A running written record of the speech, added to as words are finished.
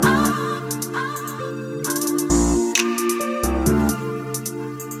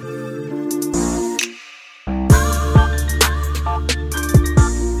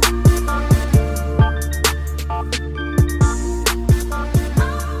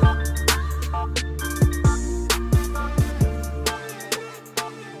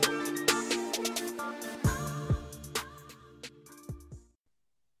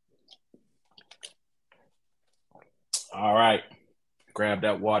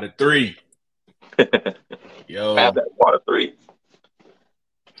Grab that water 3. Yo. Grab that water 3.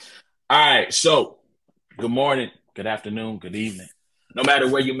 All right. So, good morning, good afternoon, good evening. No matter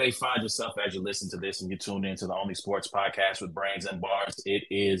where you may find yourself as you listen to this and you tune into the Only Sports Podcast with Brains and Bars, it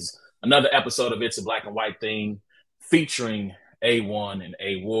is another episode of It's a Black and White Thing featuring A1 and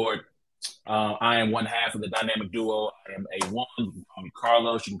A Ward. I am one half of the dynamic duo. I am A1. You can call me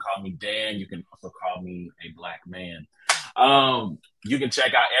Carlos. You can call me Dan. You can also call me a black man. You can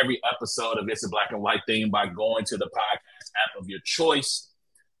check out every episode of It's a Black and White Thing by going to the podcast app of your choice.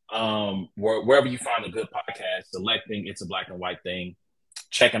 Wherever you find a good podcast, selecting It's a Black and White Thing,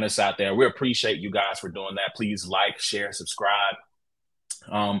 checking us out there. We appreciate you guys for doing that. Please like, share, subscribe.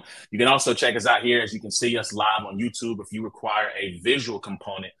 You can also check us out here, as you can see us live on YouTube. If you require a visual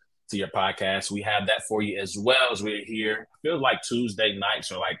component to your podcast, we have that for you as well. As we're here, I feel like Tuesday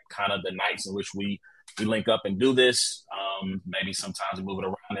nights are like kind of the nights in which we link up and do this. Maybe sometimes we move it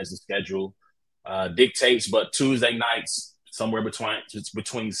around as the schedule dictates, but Tuesday nights, somewhere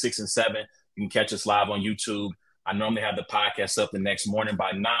between 6 and 7, you can catch us live on YouTube. I normally have the podcast up the next morning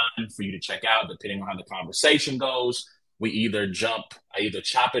by 9 for you to check out, depending on how the conversation goes. I either chop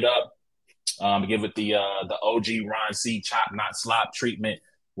it up, give it the OG Ron C chop, not slop treatment,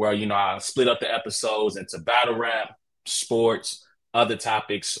 where, I split up the episodes into battle rap, sports, other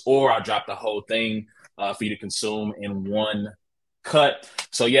topics, or I'll drop the whole thing for you to consume in one cut.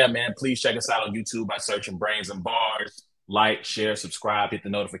 So yeah, man, please check us out on YouTube by searching Brains and Bars. Like, share, subscribe, hit the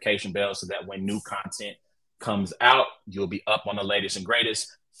notification bell so that when new content comes out, you'll be up on the latest and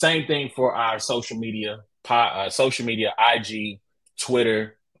greatest. Same thing for our social media, IG,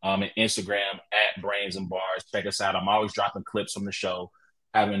 Twitter, and Instagram at Brains and Bars. Check us out. I'm always dropping clips from the show,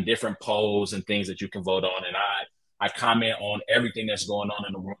 having different polls and things that you can vote on. And I comment on everything that's going on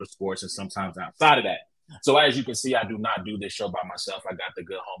in the world of sports and sometimes outside of that. So as you can see, I do not do this show by myself. I got the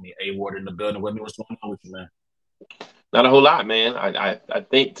good homie A Ward in the building with me. What's going on with you, man? Not a whole lot, man. I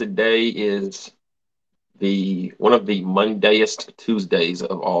think today is one of the Mondayest Tuesdays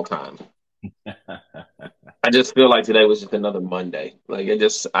of all time. I just feel like today was just another Monday. Like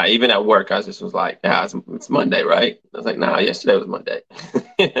even at work, I just was like, yeah, it's Monday, right? I was like, nah, yesterday was Monday.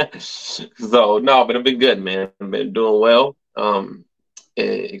 So no, but I've been good, man. I've been doing well.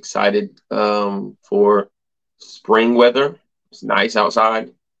 Excited for spring weather. It's nice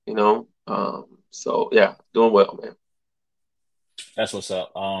outside, So yeah, doing well, man. That's what's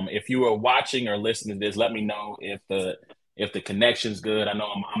up. If you were watching or listening to this, let me know if the connection's good. I know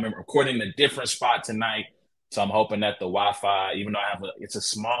I'm recording in a different spot tonight, so I'm hoping that the Wi-Fi, even though it's a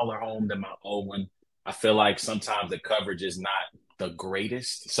smaller home than my old one, I feel like sometimes the coverage is not the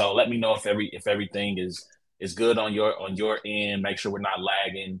greatest. So let me know if everything is good on your end. Make sure we're not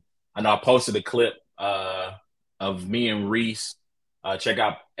lagging. I know I posted a clip of me and Reese. Check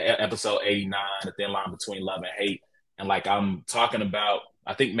out episode 89, The Thin Line Between Love and Hate. And like I'm talking about,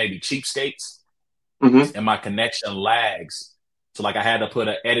 I think maybe cheapskates, and my connection lags. So like I had to put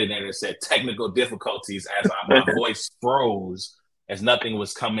an edit in that said technical difficulties as my voice froze as nothing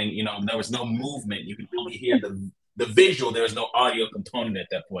was coming. There was no movement. You can only hear the visual. There was no audio component at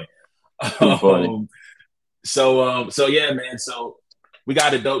that point. So yeah, man. So we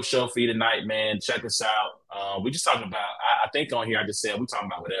got a dope show for you tonight, man. Check us out. We just talking about, I think on here I just said we talking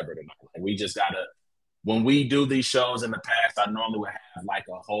about whatever tonight. Like we just gotta. When we do these shows in the past, I normally would have like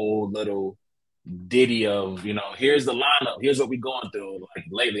a whole little ditty of, here's the lineup, here's what we're going through. Like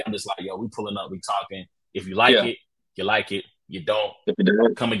lately, I'm just like, yo, we pulling up, we talking. If you like it, you like it. You don't,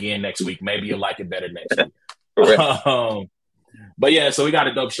 come again next week. Maybe you'll like it better next week. But yeah, so we got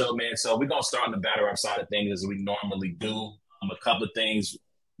a dope show, man. So we're going to start on the battle rap side of things as we normally do. A couple of things.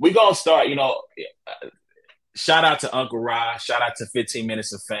 We're going to start, shout out to Uncle Ra, shout out to 15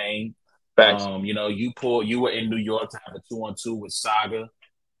 Minutes of Fame. Thanks. You were in New York to have a 2-on-2 with Saga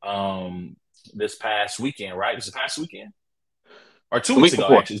this past weekend, right? This past weekend? Or 2 weeks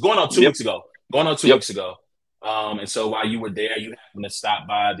ago, actually. It's going on 2 weeks ago. Weeks ago. And so while you were there, you happened to stop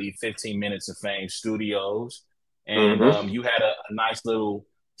by the 15 Minutes of Fame studios. And you had a nice little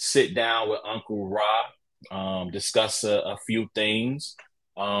sit down with Uncle Ra, discuss a few things.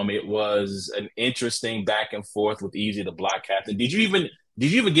 It was an interesting back and forth with Eazy, the Block Captain. Did you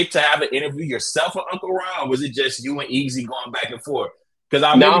even get to have an interview yourself with Uncle Ron, or was it just you and Eazy going back and forth? Because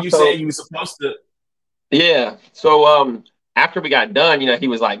I remember you saying you were supposed to. Yeah. So after we got done, he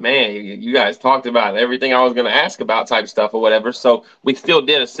was like, man, you guys talked about everything I was going to ask about type stuff or whatever. So we still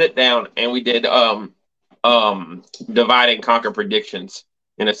did a sit down and we did divide and conquer predictions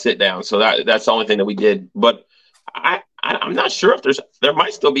in a sit down. So that's the only thing that we did. But I'm not sure if there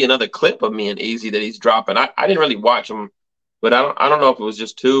might still be another clip of me and Eazy that he's dropping. I didn't really watch him but I don't know if it was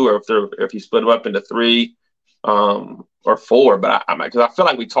just two or if he split them up into three, or four. But because I feel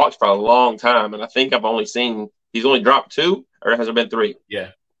like we talked for a long time, and I think he's only dropped two, or has there been three?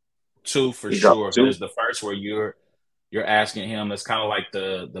 Yeah, two for He's dropped sure. two. There's the first where you're asking him. That's kind of like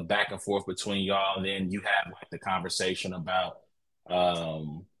the back and forth between y'all, and then you have like the conversation about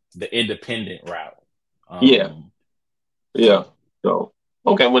the independent route. Yeah, Um, yeah. So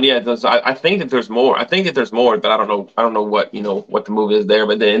okay, well, yeah. I think that there's more. I think that there's more, but I don't know. I don't know what what the movie is there.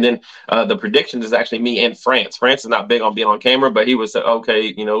 But then the predictions is actually me and France. France is not big on being on camera, but he was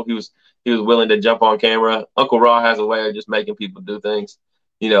okay. He was willing to jump on camera. Uncle Raw has a way of just making people do things.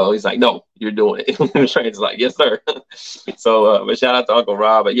 He's like, no, you're doing it. And France is like, yes, sir. So, but shout out to Uncle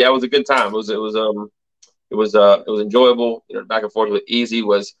Rob. But yeah, it was a good time. It was enjoyable. Back and forth with Eazy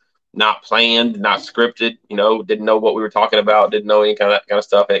was not planned, not scripted. Didn't know what we were talking about, didn't know any kind of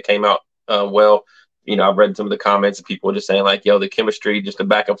stuff, and it came out well. I've read some of the comments and people were just saying like, yo, the chemistry, just the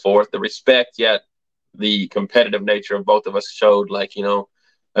back and forth, the respect, yet the competitive nature of both of us showed like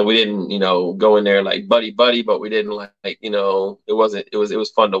we didn't, go in there like buddy buddy, but we didn't it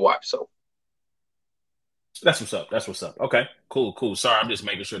was fun to watch. So that's what's up. That's what's up. Okay, cool, cool. Sorry, I'm just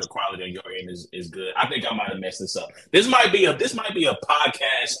making sure the quality on your end is good. I think I might have messed this up. This might be a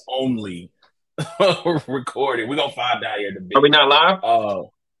podcast only recording. We're gonna find out here in a are bit. we not live? Uh,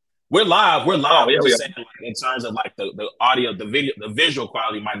 we're live. We're Oh live. yeah, I'm we just are. saying, like, in terms of like the audio, the video, the visual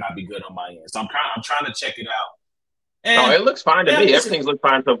quality might not be good on my end. So I'm trying to check it out. No, And it looks fine to yeah, me. listen. Everything's looked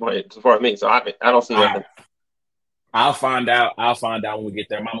fine so far to me. So I don't see All right, nothing. I'll find out. I'll find out when we get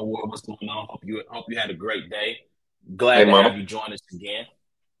there. Mama Ward, what's going on? Hope you had a great day. Hey, Glad to mama. have you join us again.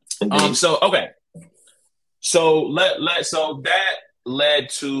 Indeed. So okay. So that led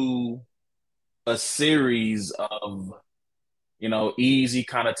to a series of Easy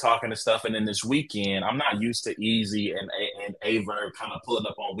kind of talking to stuff, and then this weekend, I'm not used to Easy and Aver kind of pulling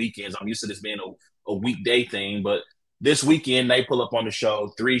up on weekends. I'm used to this being a weekday thing, but this weekend they pull up on the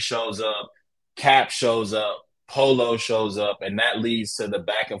show. Three shows up, Cap shows up, Polo shows up, and that leads to the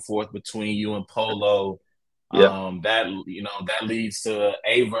back and forth between you and Polo. Yeah. That leads to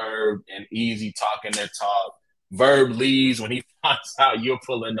Averb and Easy talking their talk. Verb leaves when he finds out you're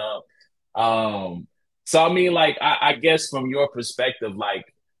pulling up. So I mean, like, I guess from your perspective,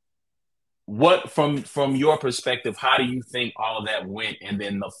 like, what from your perspective, how do you think all of that went, and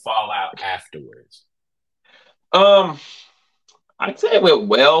then the fallout afterwards? Um, I'd say it went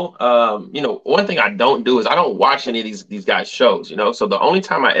well. One thing I don't do is I don't watch any of these guys' shows. So the only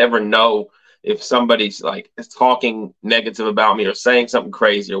time I ever know if somebody's like is talking negative about me or saying something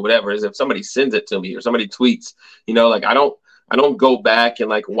crazy or whatever is if somebody sends it to me or somebody tweets. Like I don't go back and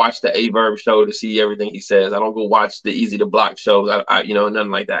like watch the Averb show to see everything he says. I don't go watch the Easy to Block shows. Nothing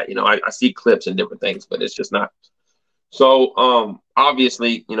like that. I see clips and different things, but it's just not. So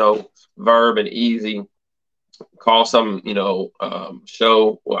obviously, Verb and Easy call some,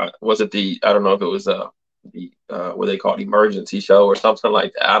 show. Was it I don't know if it was what they call it, emergency show or something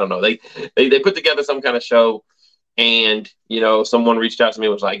like that. I don't know. They put together some kind of show, and someone reached out to me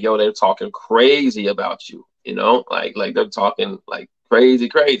and was like, "Yo, they're talking crazy about you." Like they're talking like crazy,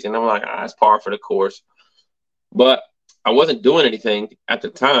 crazy, and I'm like, it's par for the course. But I wasn't doing anything at the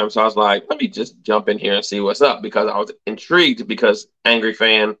time, so I was like, let me just jump in here and see what's up because I was intrigued because Angry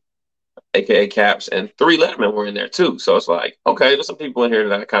Fan, aka Caps, and Three Letterman were in there too. So it's like, okay, there's some people in here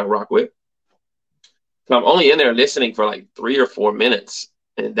that I kind of rock with. So I'm only in there listening for like 3 or 4 minutes,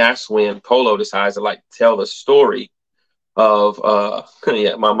 and that's when Polo decides to like tell the story of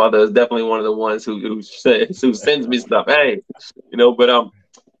yeah, my mother is definitely one of the ones who sends me stuff. Hey, but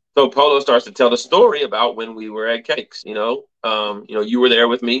so Polo starts to tell the story about when we were at Cakes. You were there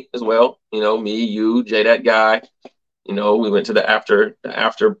with me as well. Me, you, Jay, that guy. We went to the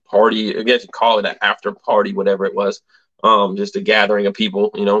after party. I guess you call it an after party, whatever it was. Just a gathering of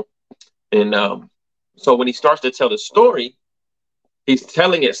people. And so when he starts to tell the story, he's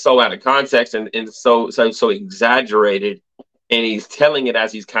telling it so out of context and so exaggerated, and he's telling it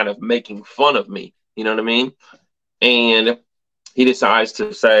as he's kind of making fun of me. You know what I mean? And he decides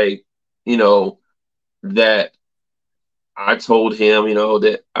to say, that I told him,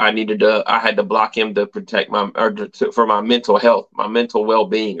 that I had to block him to protect for my mental health, my mental well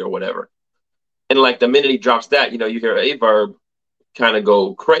being, or whatever. And like the minute he drops that, you hear a verb kind of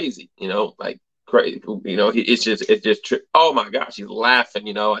go crazy, like crazy. Oh my gosh, he's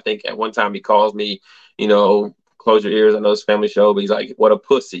laughing. I think at one time he calls me, close your ears. I know it's a family show, but he's like, what a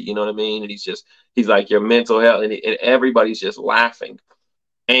pussy. You know what I mean? And he's like, your mental health, and everybody's just laughing.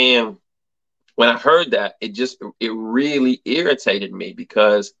 And when I heard that, it really irritated me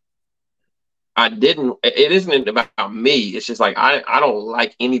because I didn't. It isn't about me. It's just like I don't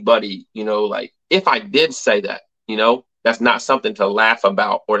like anybody. Like if I did say that, that's not something to laugh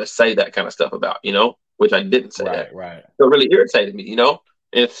about or to say that kind of stuff about. Which I didn't say that. Right, right. So it really irritated me.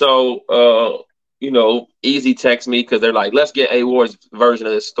 And so Eazy text me because they're like, let's get A Ward's version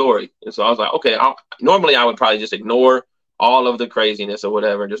of this story. And so I was like, okay. Normally I would probably just ignore all of the craziness or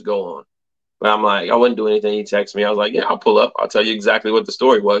whatever and just go on. But I'm like, I wouldn't do anything. He texted me. I was like, yeah, I'll pull up. I'll tell you exactly what the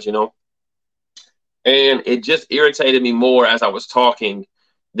story was. And it just irritated me more as I was talking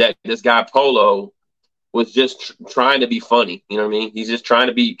that this guy Polo was just trying to be funny. You know what I mean? He's just trying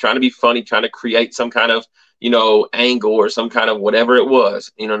to be funny, trying to create some kind of, angle or some kind of whatever it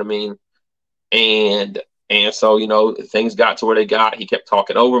was. You know what I mean? And so, things got to where they got. He kept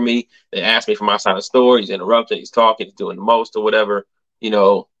talking over me. They asked me for my side of the story. He's interrupting. He's talking. He's doing the most or whatever, you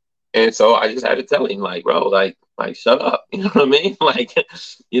know. And so I just had to tell him, like, bro, like, shut up. You know what I mean? Like,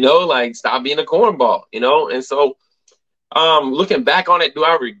 like, stop being a cornball. And so, looking back on it, do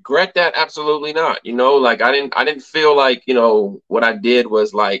I regret that? Absolutely not. Like, I didn't feel like, what I did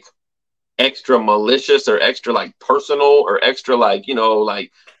was like extra malicious or extra like personal or extra like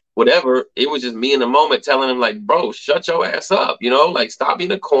like whatever. It was just me in the moment telling him like, bro, shut your ass up, like stop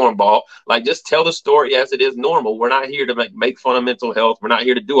being a cornball, like just tell the story as it is normal. We're not here to make fun of mental health. We're not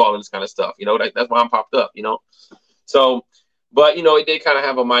here to do all of this kind of stuff. That's why I'm popped up. So, but it did kind of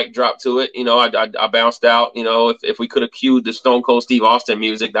have a mic drop to it. I bounced out. If we could have cued the Stone Cold Steve Austin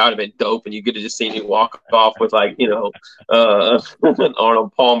music, that would have been dope, and you could have just seen me walk off with like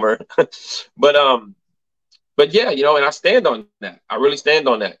Arnold Palmer. but but yeah, and I stand on that. I really stand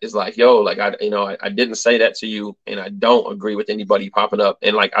on that. It's like, yo, like I didn't say that to you, and I don't agree with anybody popping up.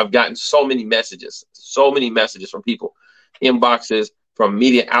 And like I've gotten so many messages from people, inboxes, from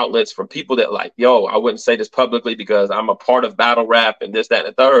media outlets, from people that like, yo, I wouldn't say this publicly because I'm a part of battle rap and this, that, and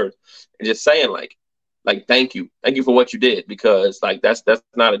the third, and just saying like thank you for what you did, because like that's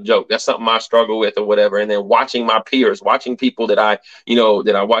not a joke. That's something I struggle with or whatever. And then watching my peers, watching people that I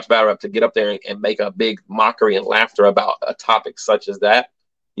watch battle rap to get up there and make a big mockery and laughter about a topic such as that,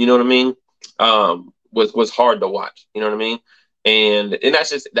 you know what I mean? Was hard to watch. You know what I mean? And that's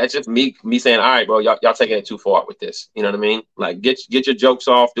just me saying, all right, bro, y'all taking it too far with this. You know what I mean? Like get your jokes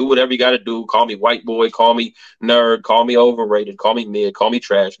off, do whatever you got to do. Call me white boy, call me nerd, call me overrated, call me mid, call me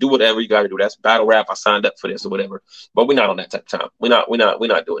trash. Do whatever you got to do. That's battle rap. I signed up for this or whatever. But we're not on that type of time. We're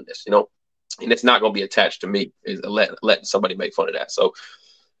not doing this. And it's not going to be attached to me. Is letting somebody make fun of that. So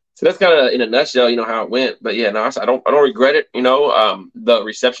that's kind of in a nutshell, how it went. But yeah, no, I don't regret it. The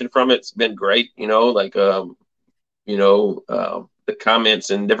reception from it's been great. Like the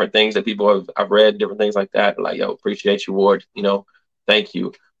comments and different things that people I've read, different things like that. Like, yo, appreciate you, Ward. Thank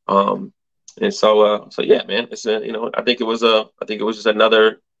you. And so yeah, man. It's I think it was just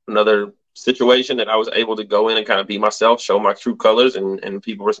another situation that I was able to go in and kind of be myself, show my true colors, and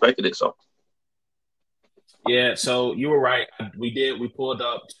people respected it. So Yeah, so you were right. We pulled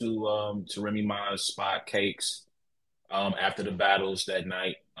up to Remy Ma's spot Cakes after the battles that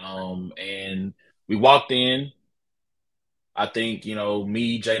night. And we walked in. I think,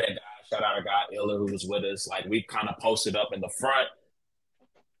 me, Jay, that guy, shout out our guy Illa who was with us. Like we kind of posted up in the front.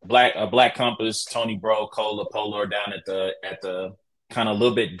 Black Compass, Tony Bro, Cola, Polo down at the kind of a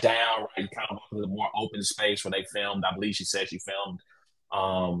little bit down, right? Kind of the more open space where they filmed. I believe she said she filmed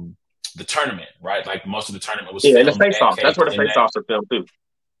the tournament, right? Like most of the tournament was yeah, and the filmed face at off. That's Cakes where the in face that. offs are filmed too.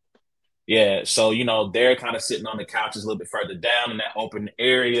 Yeah, so they're kind of sitting on the couches a little bit further down in that open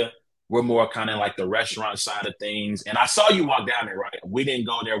area. We're more kind of like the restaurant side of things. And I saw you walk down there, right? We didn't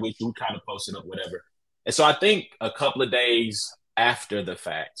go there with you. We kind of posted up, whatever. And so I think a couple of days after the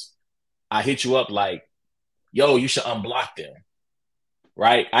fact, I hit you up like, yo, you should unblock them,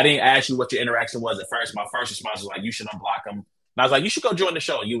 right? I didn't ask you what your interaction was at first. My first response was like, you should unblock them. And I was like, you should go join the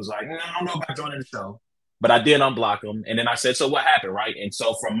show. And you was like, I don't know about joining the show. But I did unblock them. And then I said, so what happened, right? And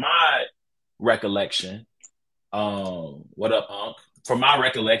so from my recollection, what up, Unc? From my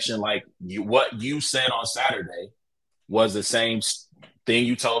recollection, like what you said on Saturday was the same thing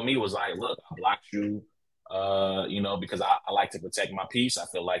you told me. Was like, look, I blocked you, because I like to protect my peace. I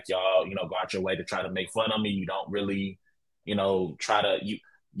feel like y'all, go out your way to try to make fun of me. You don't really, try to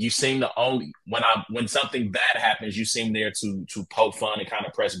you seem to only when something bad happens, you seem there to poke fun and kind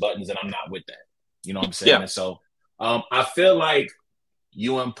of press buttons, and I'm not with that. You know what I'm saying? Yeah, And so I feel like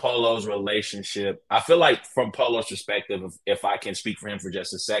you and Polo's relationship, I feel like from Polo's perspective, if I can speak for him for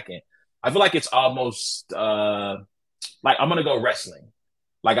just a second, I feel like it's almost like I'm gonna go wrestling.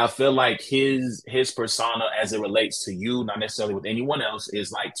 Like I feel like his persona as it relates to you, not necessarily with anyone else,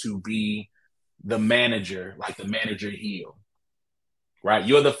 is like to be the manager, like the manager heel. right?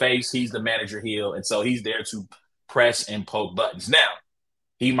 You're the face, he's the manager heel, and so he's there to press and poke buttons. Now,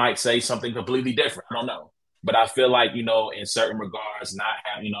 he might say something completely different. I don't know. But I feel like, in certain regards, not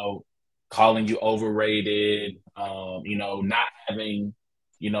having, calling you overrated, not having,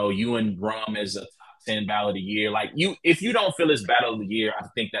 you and Rum as a top 10 ballot a year. Like if you don't feel it's battle of the year, I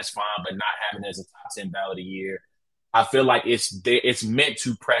think that's fine. But not having it as a top 10 ballot a year, I feel like it's meant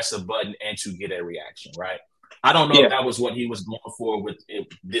to press a button and to get a reaction, right? I don't know if Yeah, that was what he was going for with it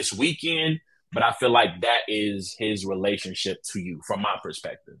this weekend, but I feel like that is his relationship to you from my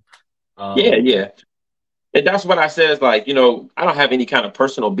perspective. yeah, Um, yeah. And that's what I said is like, I don't have any kind of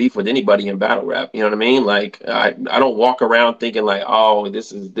personal beef with anybody in battle rap. You know what I mean? Like I don't walk around thinking like, oh,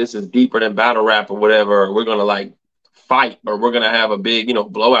 this is deeper than battle rap or whatever. Or we're gonna like fight or we're gonna have a big,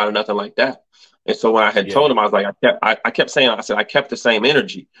 blowout or nothing like that. And so when I had yeah, told him, I was like, I kept saying, I said, I kept the same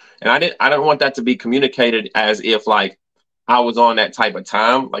energy. And I didn't want that to be communicated as if like I was on that type of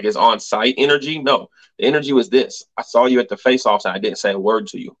time, like it's on site energy. No, the energy was this. I saw you at the face offs and I didn't say a word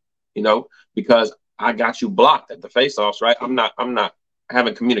to you, because I got you blocked at the face-offs, right? I'm not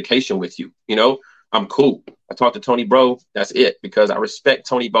having communication with you. I'm cool. I talked to Tony Bro. That's it, because I respect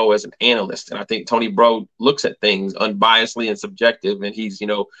Tony Bro as an analyst, and I think Tony Bro looks at things unbiasedly and subjective, and he's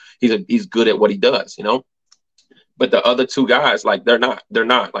good at what he does. But the other two guys, like they're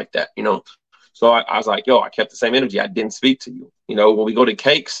not like that. So I was like, yo, I kept the same energy. I didn't speak to you. When we go to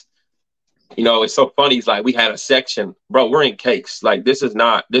cakes, it's so funny. It's like we had a section, bro. We're in cakes. Like this is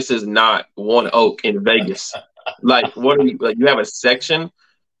not One Oak in Vegas. Like what are you like? You have a section.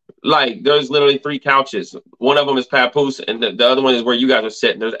 Like there's literally three couches. One of them is Papoose, and the other one is where you guys are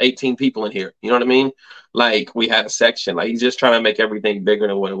sitting. There's 18 people in here. You know what I mean? Like we had a section. Like he's just trying to make everything bigger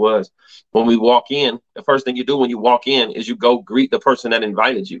than what it was. When we walk in, the first thing you do when you walk in is you go greet the person that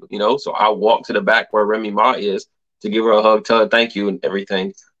invited you. So I walk to the back where Remy Ma is to give her a hug, tell her thank you and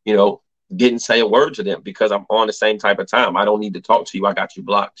everything. You know, didn't say a word to them because I'm on the same type of time. I don't need to talk to you. I got you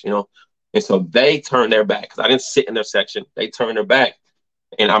blocked. And so they turned their back because I didn't sit in their section. They turned their back.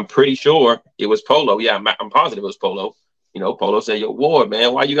 And I'm pretty sure it was Polo. Yeah, I'm positive it was Polo. Polo said, yo, Ward,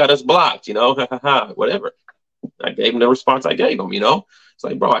 man, why you got us blocked? Whatever. I gave him the response I gave him. It's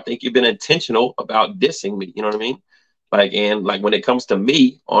like, bro, I think you've been intentional about dissing me. You know what I mean? Like, and like when it comes to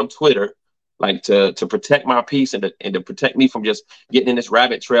me on Twitter, like to protect my peace and to protect me from just getting in this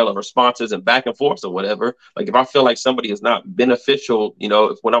rabbit trail of responses and back and forth or whatever. Like if I feel like somebody is not beneficial,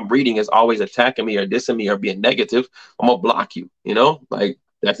 if what I'm reading is always attacking me or dissing me or being negative, I'm gonna block you. Like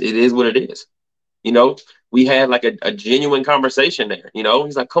it is what it is. You know, we had like a genuine conversation there.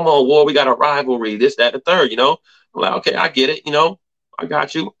 He's like, come on, War, we got a rivalry, this, that, the third. I'm like, okay, I get it. I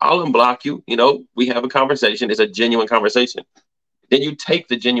got you. I'll unblock you. We have a conversation. It's a genuine conversation. Then you take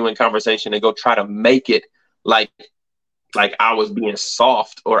the genuine conversation and go try to make it like I was being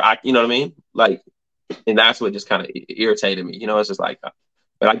soft or you know what I mean? Like, and that's what just kind of irritated me. It's just like,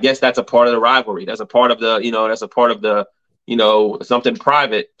 but I guess that's a part of the rivalry. That's a part of the something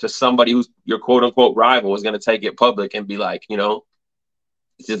private to somebody who's your quote unquote rival is going to take it public and be like,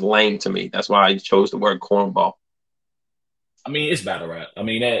 it's just lame to me. That's why I chose the word cornball. I mean, it's battle rap. I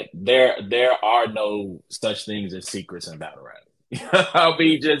mean, there are no such things as secrets in battle rap. I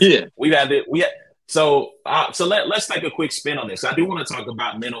mean, just Yeah. we had so let's take a quick spin on this. I do want to talk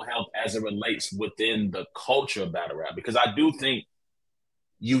about mental health as it relates within the culture of battle rap because I do think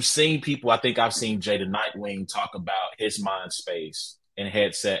you've seen people. I think I've seen Jada Nightwing talk about his mind space and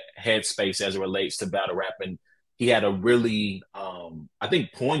headspace as it relates to battle rap, and he had a really I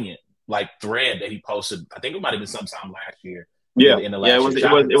think poignant like thread that he posted. I think it might have been sometime last year or near Yeah. the end of Yeah. It last year. was it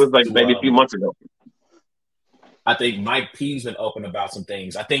Shout was out it was like to maybe a few months ago. I think Mike P's been open about some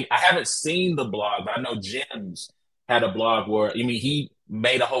things. I think I haven't seen the blog, but I know Jim's had a blog where I mean he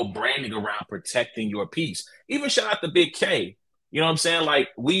made a whole branding around protecting your peace. Even shout out to Big K. You know what I'm saying? Like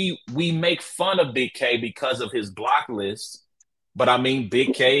we make fun of Big K because of his block list, but I mean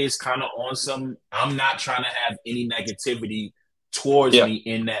Big K is kind of on some. I'm not trying to have any negativity towards Yeah. me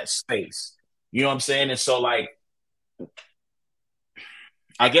in that space. You know what I'm saying? And so like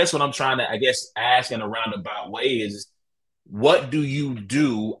I guess what I'm trying to, I guess, ask in a roundabout way is what do you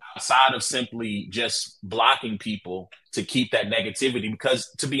do outside of simply just blocking people to keep that negativity?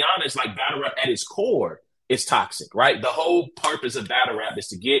 Because to be honest, like battle rap at its core is toxic, right? The whole purpose of battle rap is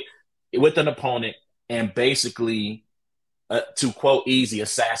to get with an opponent and basically, to quote Eazy,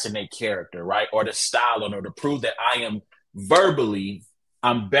 assassinate character, right? Or to style on or to prove that I am verbally,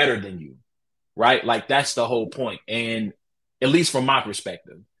 I'm better than you, right? Like that's the whole point. And at least from my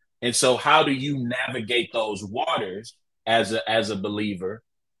perspective. And so how do you navigate those waters as a believer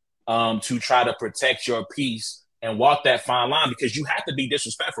to try to protect your peace and walk that fine line because you have to be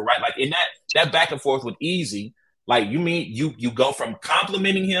disrespectful, right? Like in that back and forth with Eazy, like you mean you go from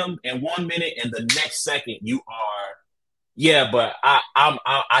complimenting him in 1 minute and the next second you are, yeah, but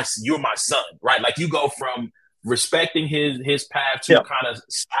you're my son, right? Like you go from respecting his path to Yeah. kind of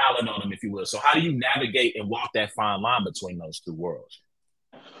styling on him, if you will. So how do you navigate and walk that fine line between those two worlds?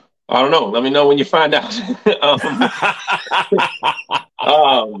 I don't know. Let me know when you find out.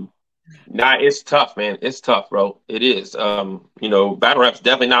 um, Nah, it's tough, man. It's tough, bro. It is. Battle rap's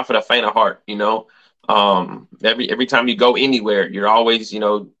definitely not for the faint of heart, every time you go anywhere, you're always,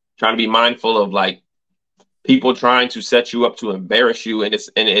 trying to be mindful of like people trying to set you up to embarrass you. And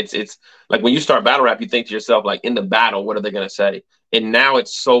it's like when you start battle rap, you think to yourself, like, in the battle, what are they gonna say? And now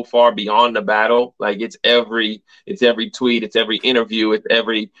it's so far beyond the battle. Like it's every tweet, it's every interview, it's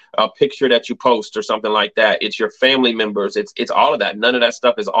every picture that you post or something like that. It's your family members, it's all of that. None of that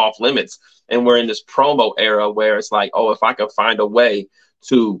stuff is off limits. And we're in this promo era where it's like, oh, if I could find a way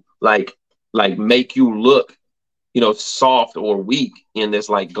to like make you look, soft or weak in this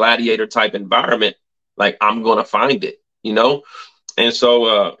like gladiator type environment, like I'm gonna find it. And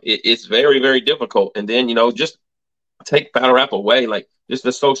so it's very, very difficult. And then, just take battle rap away, like just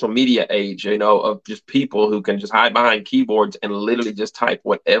the social media age, of just people who can just hide behind keyboards and literally just type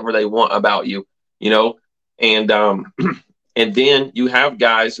whatever they want about you. And and then you have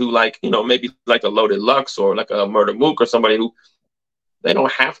guys who like, maybe like a Loaded Lux or like a Murder Mook or somebody who they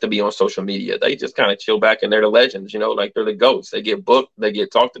don't have to be on social media. They just kind of chill back and they're the legends, like they're the goats. They get booked, they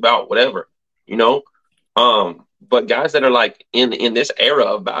get talked about, whatever, you know. But guys that are like in this era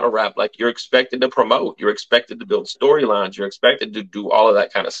of battle rap, like you're expected to promote, you're expected to build storylines, you're expected to do all of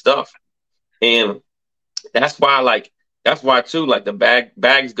that kind of stuff. And that's why too, like the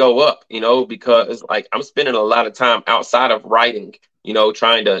bags go up, because like I'm spending a lot of time outside of writing,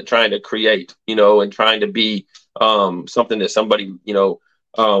 trying to create, and trying to be something that somebody,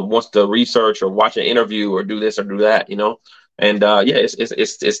 wants to research or watch an interview or do this or do that. And yeah,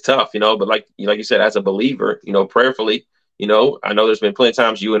 it's tough, but like you said, as a believer, prayerfully, I know there's been plenty of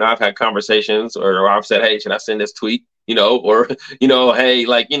times you and I've had conversations or I've said, hey, should I send this tweet? Or hey,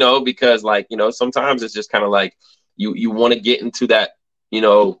 like, because like, sometimes it's just kind of like you want to get into that,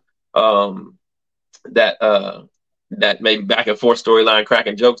 um that that maybe back and forth storyline,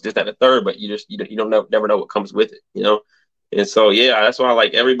 cracking jokes, this, that, and the third, but you don't never know what comes with it. And so yeah, that's why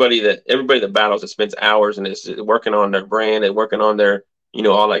like everybody that battles, that spends hours and is working on their brand and working on their,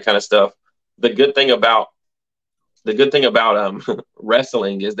 all that kind of stuff. The good thing about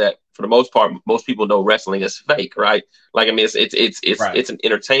wrestling is that for the most part, most people know wrestling is fake, right? Like, I mean, Right. it's an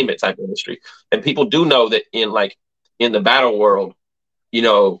entertainment type of industry, and people do know that in the battle world, you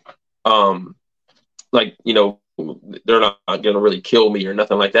know, um, they're not gonna really kill me or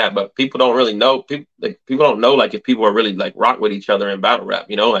nothing like that. But people don't really know. People don't know like if people are really like rock with each other in battle rap.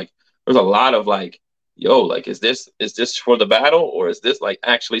 Like there's a lot of like, yo, like is this for the battle or is this like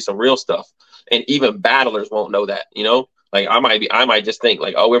actually some real stuff? And even battlers won't know that. Like I might just think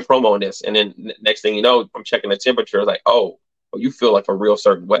like, oh, we're promoting this, and then next thing you know, I'm checking the temperature, like, oh, you feel like a real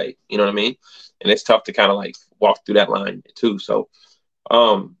certain way. You know what I mean? And it's tough to kind of like walk through that line too. So,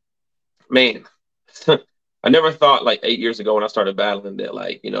 um, man, I never thought like 8 years ago when I started battling that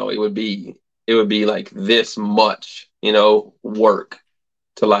like, it would be like this much, work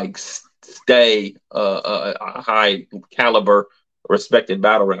to like stay a high caliber respected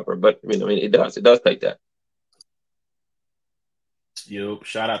battle rapper. But I mean, it does take that. Yo,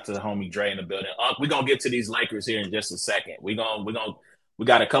 shout out to the homie Dre in the building. We're gonna get to these Lakers here in just a second. We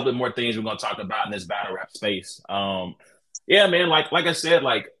got a couple more things we're gonna talk about in this battle rap space. Yeah, man, like I said,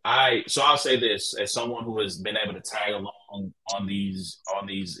 I'll say this as someone who has been able to tag along on these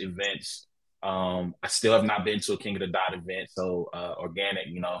events. I still have not been to a King of the Dot event, so organic,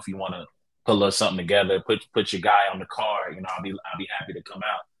 if you want to put a little something together, put your guy on the card, I'll be happy to come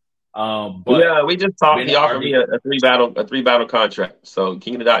out. But Yeah, we just talked. been He to offered me RB. a three battle contract. So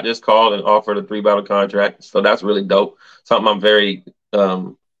King of the Dot just called and offered a three-battle contract. So that's really dope. Something I'm very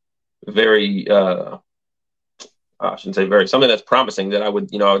I shouldn't say very, something that's promising that I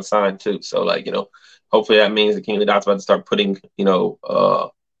would sign too. So like, hopefully that means the King of the Dot's about to start putting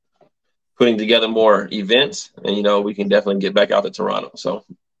together more events, and we can definitely get back out to Toronto. So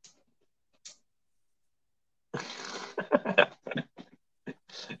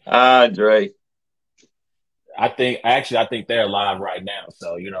Dre. I think they're live right now.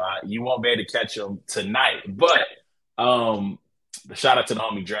 So you won't be able to catch them tonight. But um, shout out to the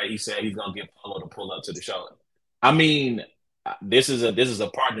homie Dre. He said he's gonna get Polo to pull up to the show. I mean, this is a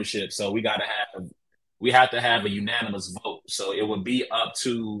partnership, so we have to have a unanimous vote. So it would be up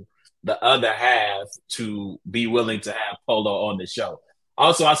to the other half to be willing to have Polo on the show.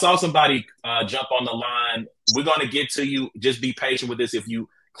 Also, I saw somebody jump on the line. We're going to get to you. Just be patient with this. If you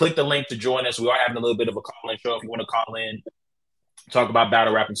click the link to join us, we are having a little bit of a call-in show. If you want to call in, talk about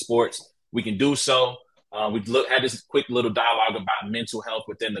battle rap and sports, we can do so. We had this quick little dialogue about mental health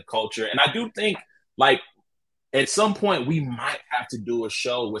within the culture. And I do think, like, at some point, we might have to do a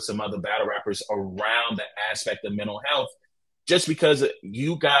show with some other battle rappers around the aspect of mental health, just because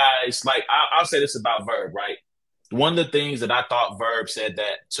you guys, like, I'll say this about Verb, right? One of the things that I thought Verb said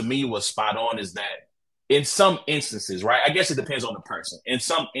that to me was spot on is that in some instances, right? I guess it depends on the person. In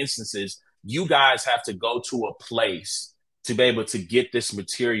some instances, you guys have to go to a place to be able to get this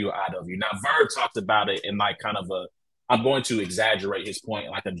material out of you. Now, Verb talked about it in like kind of a, I'm going to exaggerate his point,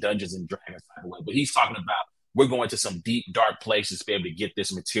 like a Dungeons and Dragons type of way, but he's talking about we're going to some deep, dark places to be able to get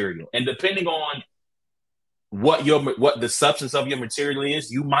this material. And depending on what the substance of your material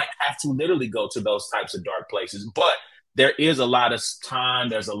is, you might have to literally go to those types of dark places. But there is a lot of time,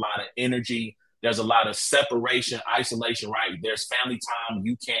 there's a lot of energy, there's a lot of separation, isolation, right? There's family time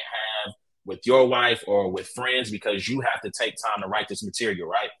you can't have with your wife or with friends because you have to take time to write this material,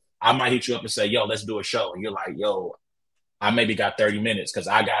 right? I might hit you up and say, yo, let's do a show. And you're like, yo, I maybe got 30 minutes because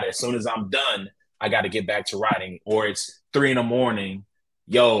I got it. As soon as I'm done, I got to get back to writing. Or it's 3 a.m.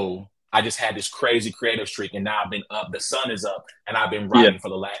 Yo, I just had this crazy creative streak and now I've been up. The sun is up and I've been writing for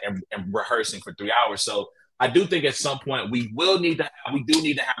the last and rehearsing for 3 hours. So I do think at some point we do need to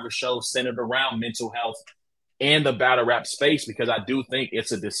have a show centered around mental health and the battle rap space, because I do think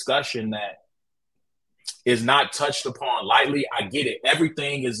it's a discussion that is not touched upon lightly. I get it.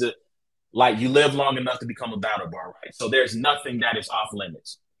 Everything is like you live long enough to become a battle bar, right? So there's nothing that is off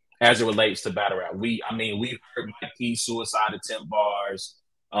limits as it relates to battle rap. We've heard Mike P's suicide attempt bars.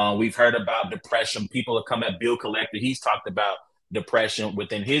 We've heard about depression. People have come at Bill Collector. He's talked about depression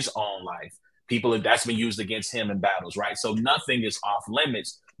within his own life. That's been used against him in battles, right? So nothing is off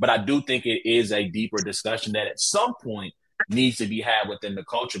limits, but I do think it is a deeper discussion that at some point needs to be had within the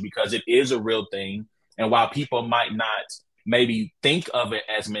culture because it is a real thing. And while people might not maybe think of it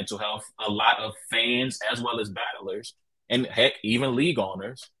as mental health, a lot of fans as well as battlers and heck, even league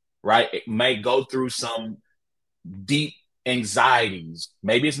owners, right, it may go through some deep anxieties.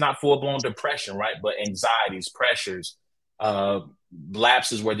 Maybe it's not full-blown depression, right? But anxieties, pressures,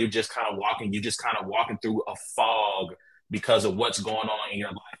 lapses where you're just kind of walking through a fog because of what's going on in your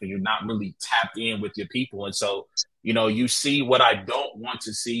life and you're not really tapped in with your people. And so, you see what I don't want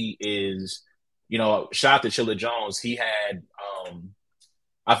to see is, shout out to Chilla Jones. He had,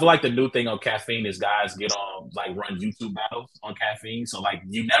 I feel like the new thing on Caffeine is guys get on, like, run YouTube battles on Caffeine. So, like,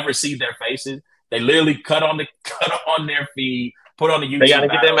 you never see their faces. They literally cut on their feed, put on the YouTube. They got to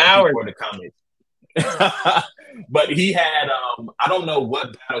get them hours for the comments. But he had, I don't know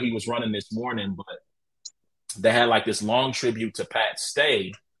what battle he was running this morning, but they had like this long tribute to Pat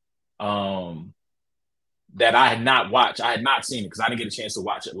Stay that I had not watched. I had not seen it because I didn't get a chance to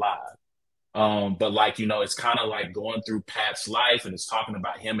watch it live. But like, it's kind of like going through Pat's life and it's talking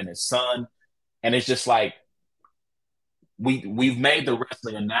about him and his son. And it's just like, we've made the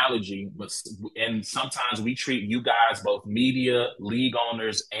wrestling analogy, and sometimes we treat you guys, both media, league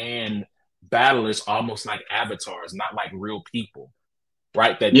owners, and battlers, almost like avatars, not like real people,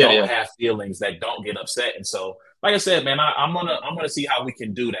 right? That don't have feelings, that don't get upset. And so, like I said, man, I'm gonna see how we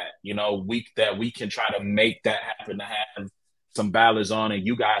can do that. We can try to make that happen, to have some battlers on, and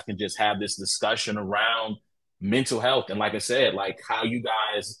you guys can just have this discussion around mental health. And like I said, like how you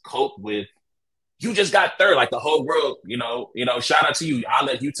guys cope with. You just got third, like the whole world, shout out to you. I'll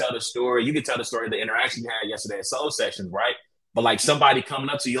let you tell the story. You can tell the story of the interaction you had yesterday at Soul Sessions, right? But like somebody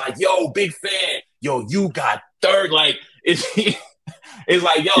coming up to you like, yo, big fan. Yo, you got third. Like, it's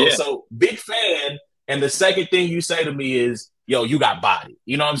like, yo, so big fan. And the second thing you say to me is, yo, you got body.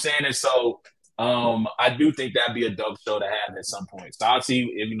 You know what I'm saying? And so I do think that'd be a dope show to have at some point. So I'll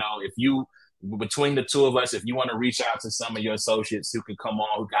see if you, between the two of us, if you want to reach out to some of your associates who can come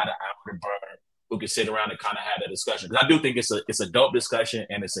on, who got an hour to burn, who can sit around and kind of have that discussion. Because I do think it's a dope discussion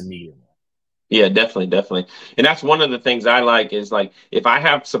and it's a needed one. Yeah, definitely. And that's one of the things I like is like if I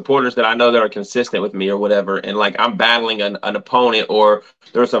have supporters that I know that are consistent with me or whatever, and like I'm battling an opponent or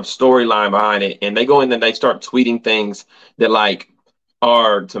there's some storyline behind it, and they go in and they start tweeting things that like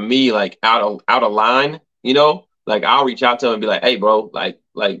are to me like out of line, like I'll reach out to them and be like, hey, bro, like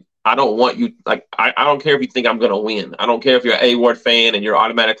I don't want you, like, I don't care if you think I'm going to win. I don't care if you're an A-Ward fan and you're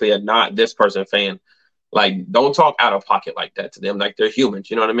automatically a not this person fan. Like, don't talk out of pocket like that to them. Like, they're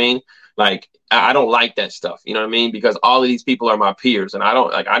humans, you know what I mean? Like, I don't like that stuff, you know what I mean? Because all of these people are my peers. And I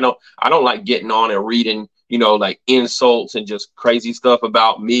don't like getting on and reading, like insults and just crazy stuff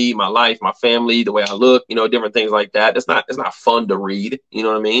about me, my life, my family, the way I look, different things like that. It's not fun to read. You know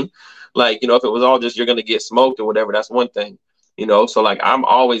what I mean? Like, if it was all just you're gonna get smoked or whatever, that's one thing. So like I'm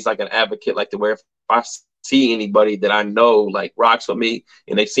always like an advocate, like to where if I see anybody that I know like rocks with me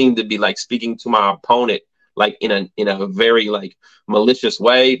and they seem to be like speaking to my opponent like in a very like malicious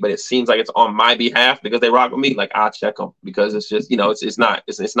way, but it seems like it's on my behalf because they rock with me, like I'll check them because it's just, it's not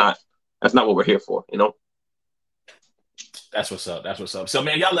that's not what we're here for. That's what's up. That's what's up. So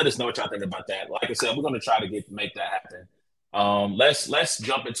man, y'all let us know what y'all think about that. Like I said, we're gonna try to make that happen. Let's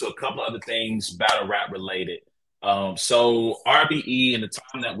jump into a couple other things battle rap related. So RBE and the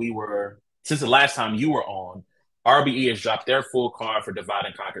time that we were since the last time you were on, RBE has dropped their full card for Divide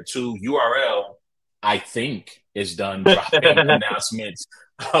and Conquer 2. URL, I think, is done dropping announcements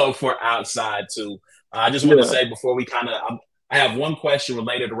for Outside 2. I just want to Yeah. say before we I have one question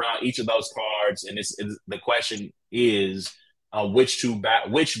related around each of those cards, and the question is which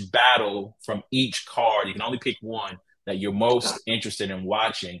battle from each card, you can only pick one that you're most interested in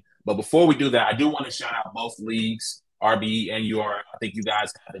watching. But before we do that, I do want to shout out both leagues, RBE and URL. I think you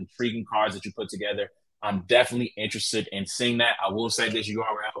guys have intriguing cards that you put together. I'm definitely interested in seeing that. I will say this, URL,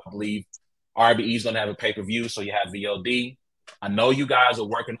 I believe RBE is going to have a pay-per-view, so you have VOD. I know you guys are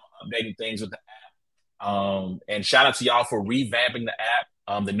working on updating things with the app. And shout out to y'all for revamping the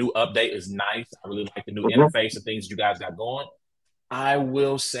app. The new update is nice. I really like the new interface and things you guys got going. I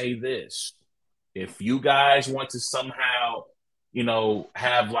will say this. If you guys want to somehow,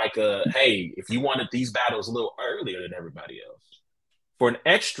 have like hey, if you wanted these battles a little earlier than everybody else, for an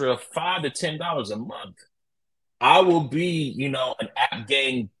extra $5 to $10 a month, I will be, an App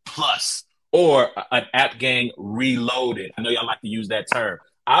Gang Plus or an App Gang Reloaded. I know y'all like to use that term.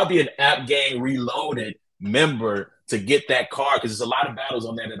 I'll be an App Gang Reloaded member to get that card because there's a lot of battles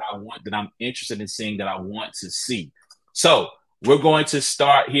on there that I'm interested in seeing, that I want to see. So we're going to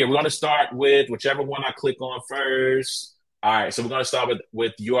start here. We're going to start with whichever one I click on first. All right, so we're going to start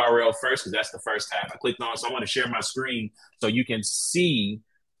with URL first because that's the first tab I clicked on. So I want to share my screen so you can see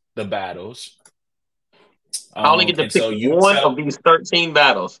the battles. I only get to And pick so one of these 13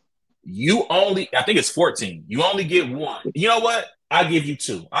 battles. I think it's 14. You only get one. You know what? I'll give you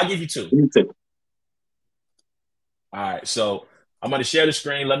two. You too. All right, so I'm going to share the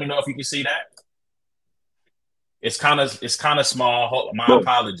screen. Let me know if you can see that. It's kind of small. My Boom.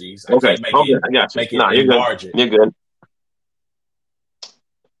 apologies. I Okay. can't make Okay. it I got you. make it No, you're good. enlarge it. You're good.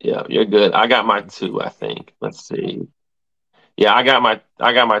 Yeah, you're good. I got my two, I think. Let's see. Yeah, I got my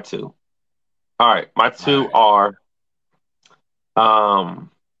two. All right. My All two right. are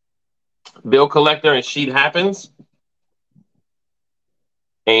um Bill Collector and Sheet Happens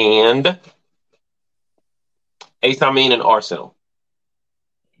and Ace Amin and Arsenal.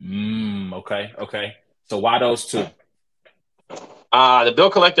 Okay. Okay. So why those two? The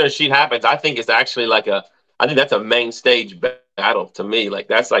Bill Collector and Sheet Happens, I think is actually I think that's a main stage battle to me. Like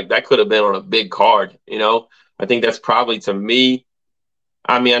that could have been on a big card. I think that's probably to me.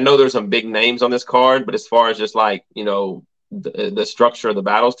 I mean, I know there's some big names on this card, but as far as just the structure of the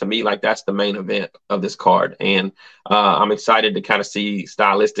battles, to me, like that's the main event of this card. And I'm excited to kind of see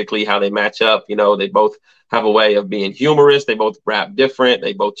stylistically how they match up. They both have a way of being humorous. They both rap different.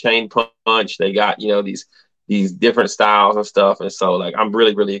 They both chain punch. They got, these different styles and stuff. And so like I'm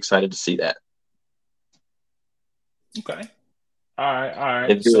really, really excited to see that. Okay. All right. All right.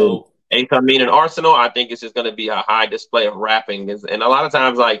 And then So Ace Amin and Arsenal, I think it's just going to be a high display of rapping. And a lot of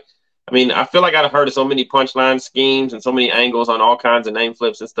times, like, I mean, I feel like I've heard of so many punchline schemes and so many angles on all kinds of name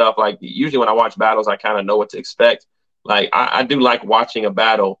flips and stuff. Like, usually when I watch battles, I kind of know what to expect. Like, I do like watching a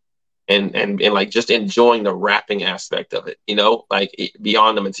battle and like just enjoying the rapping aspect of it, like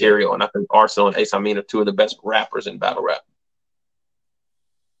beyond the yeah, material. And I think Arsenal and Ace Amin are two of the best rappers in battle rap.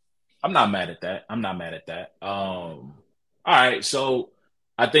 I'm not mad at that. All right. So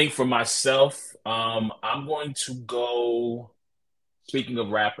I think for myself, I'm going to go. Speaking of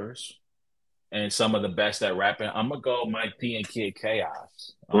rappers and some of the best at rapping, I'm gonna go Mike P and Kid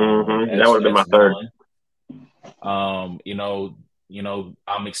Chaos. That would have been As my third. one.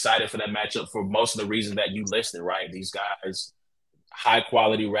 I'm excited for that matchup for most of the reasons that you listed. Right, these guys, high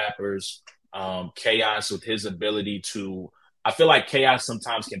quality rappers. Chaos with his ability to. I feel like Chaos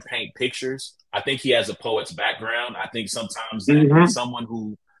sometimes can paint pictures. I think he has a poet's background. I think sometimes that Mm-hmm. someone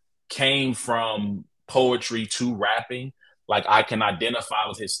who came from poetry to rapping, like I can identify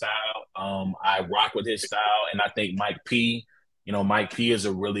with his style. I rock with his style, and I think Mike P is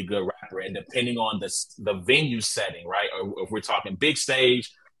a really good rapper. And depending on the venue setting, right? Or if we're talking big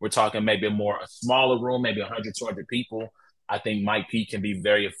stage, we're talking maybe a smaller room, maybe 100, 200 people. I think Mike P can be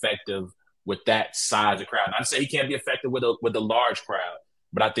very effective with that size of crowd. Not to say he can't be effective with a large crowd,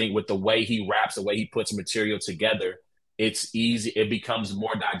 but I think with the way he raps, the way he puts material together, it's easy. It becomes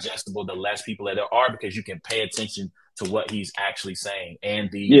more digestible the less people that there are because you can pay attention to what he's actually saying. And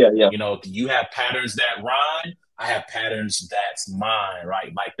Yeah, yeah, you have patterns that rhyme. I have patterns that's mine,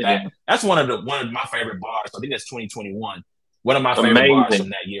 right? Like that. yeah. That's one of my favorite bars. I think that's 2021. One of my favorite bars from Amazing.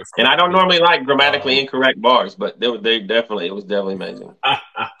 that year And from I don't RB. normally like grammatically incorrect bars, but it was definitely amazing.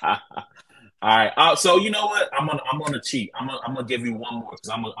 All right. So you know what? I'm gonna cheat. I'm gonna give you one more because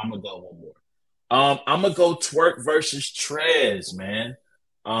I'm gonna go one more. I'm gonna go Twerk versus Trez, man.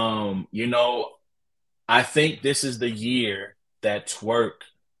 You know, I think this is the year that Twerk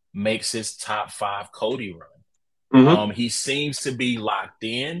makes his top five Cody run. Hmm. He seems to be locked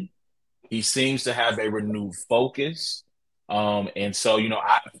in. He seems to have a renewed focus. And so,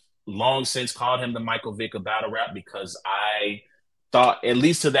 I've long since called him the Michael Vick of battle rap because I thought, at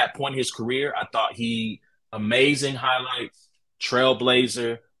least to that point in his career, I thought he amazing highlights,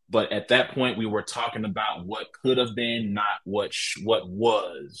 trailblazer. But at that point, we were talking about what could have been, not what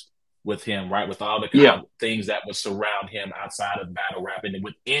was with him, right? With all the kind Yeah, of things that would surround him outside of battle rap and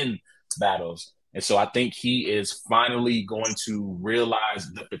within battles. And so I think he is finally going to realize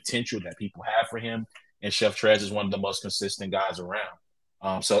the potential that people have for him. And Chef Trez is one of the most consistent guys around.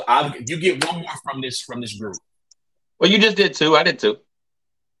 You get one more from this group. well, you just did two. I did two.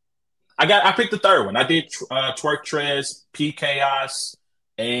 I picked the third one. I did Twerk Trez, P Chaos,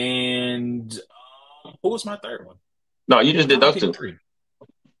 and who was my third one? No, you just How did did I those pick two. three?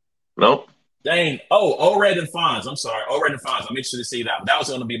 No. Dang. Oh, Red and Fonz. I'm sorry. Red and Fonz. I'm interested to see that. That was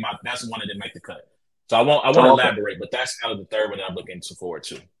going to be that's the one that didn't make the cut. So I won't Oh, okay. elaborate, but that's kind of the third one that I'm looking forward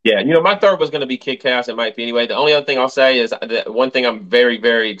to. Yeah, my third was going to be Kid Chaos. It might be anyway. The only other thing I'll say is that one thing I'm very,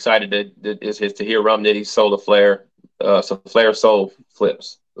 very excited is to hear Rum Nitty's Solar Flare, some Flare Soul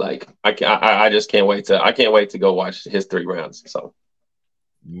flips. Like I just can't wait to go watch his 3 rounds. So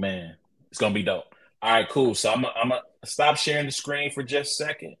Man, it's gonna be dope. All right, cool. So I'm gonna stop sharing the screen for just a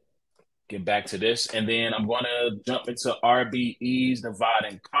second. Get back to this, and then I'm gonna jump into RBE's Divide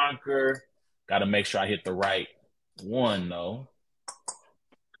and Conquer. Got to make sure I hit the right one though.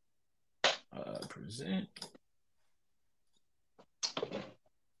 Present.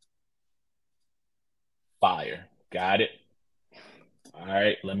 Fire. Got it. All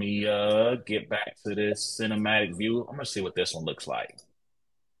right, let me get back to this cinematic view. I'm gonna see what this one looks like.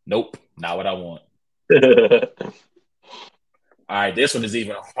 Nope, not what I want. All right, this one is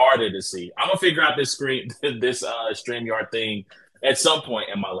even harder to see. I'm gonna figure out this StreamYard thing at some point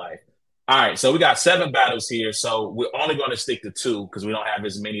in my life. All right, so we got 7 battles here, so we're only going to stick to 2 because we don't have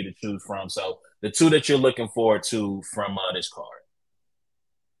as many to choose from. So the 2 that you're looking forward to from this card.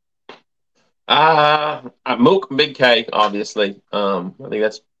 Mook Big K, obviously. I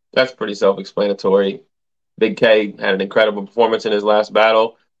think that's pretty self-explanatory. Big K had an incredible performance in his last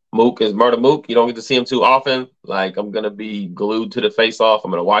battle. Mook is Murder Mook. You don't get to see him too often. Like I'm gonna be glued to the face off.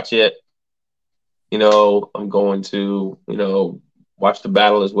 I'm gonna watch it. I'm going to, watch the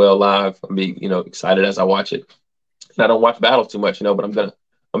battle as well live. I'll be, excited as I watch it. And I don't watch battles too much, but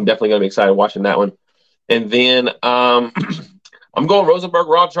I'm definitely gonna be excited watching that one. And then I'm going Rosenberg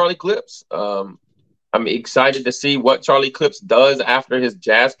Raw Charlie Clips. I'm excited to see what Charlie Clips does after his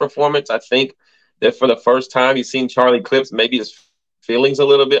jazz performance. I think that for the first time you've seen Charlie Clips, maybe his feelings a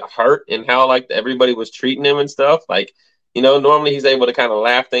little bit hurt and how like everybody was treating him and stuff. Like, normally he's able to kind of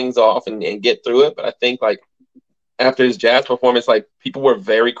laugh things off and get through it. But I think like after his jazz performance, like people were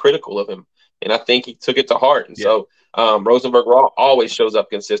very critical of him. And I think he took it to heart. And so Rosenberg Raw always shows up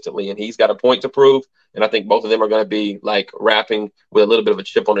consistently and he's got a point to prove. And I think both of them are going to be like rapping with a little bit of a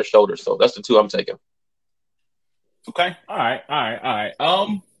chip on their shoulder. So that's the 2 I'm taking. Okay. All right.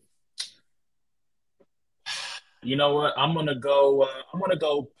 You know what? I'm gonna go. I'm gonna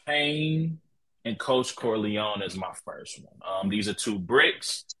go Payne and Coach Corleone as my first one. These are 2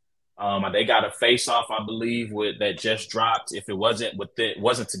 bricks. They got a face off, I believe, with that just dropped. If it wasn't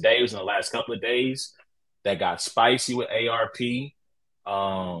today, it was in the last couple of days. That got spicy with ARP.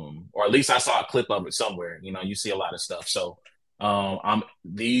 Or at least I saw a clip of it somewhere. You see a lot of stuff. So,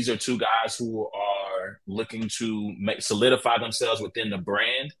 these are 2 guys who are looking to solidify themselves within the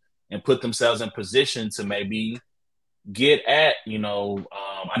brand and put themselves in position to maybe get at, I know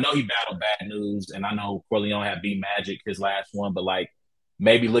he battled Bad News and I know Corleone had B Magic his last one, but like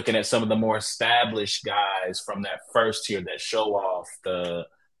maybe looking at some of the more established guys from that first tier that show off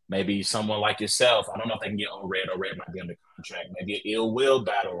maybe someone like yourself. I don't know if they can get on Red or Red might be under contract. Maybe an Ill Will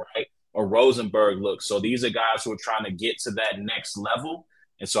battle, right? Or Rosenberg look. So these are guys who are trying to get to that next level.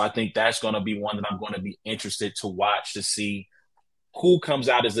 And so I think that's going to be one that I'm going to be interested to watch to see who comes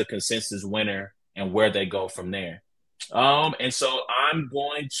out as a consensus winner and where they go from there. And so I'm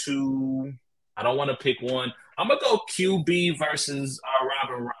going to. I don't want to pick one. I'm gonna go QB versus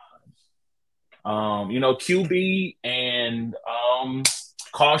Robin Rhymes. QB and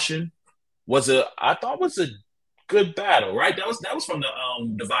Caution was a I thought was a good battle, right? That was from the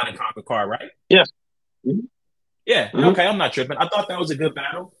Divide and Conquer card, right? Yes. Mm-hmm. Yeah. Mm-hmm. Okay, I'm not tripping. I thought that was a good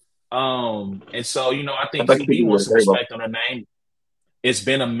battle. And so I I think thought QB QB wants was some very well. respect on her name. It's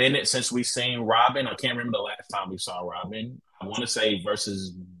been a minute since we've seen Robin. I can't remember the last time we saw Robin. I want to say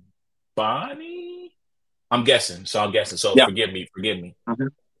versus Bonnie. I'm guessing. So I'm guessing. So Yeah. forgive me. Forgive me. Mm-hmm.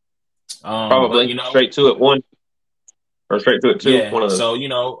 But Probably straight to it one or straight to it two. yeah. One of those. So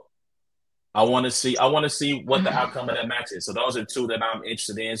I want to see what the outcome of that match is. So those are two that I'm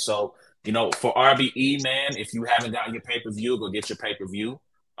interested in. So for RBE, man, if you haven't gotten your pay-per-view, go get your pay-per-view,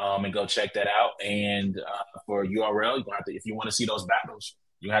 and go check that out. And for URL, you have to, if you want to see those battles,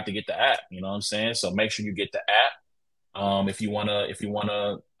 you have to get the app. You know what I'm saying? So make sure you get the app, if you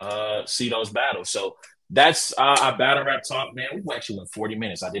wanna see those battles. So that's our battle rap talk, man. We actually went 40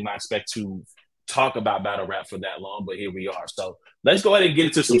 minutes. I did not expect to talk about battle rap for that long, but here we are. So let's go ahead and get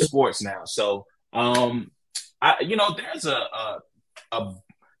into some sports now. So there's a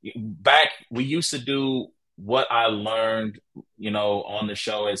back we used to do what I learned, on the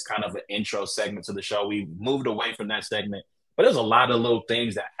show as kind of an intro segment to the show. We moved away from that segment, but there's a lot of little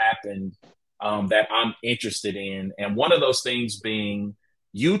things that happened that I'm interested in. And one of those things being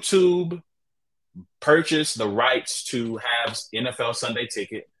YouTube purchased the rights to have NFL Sunday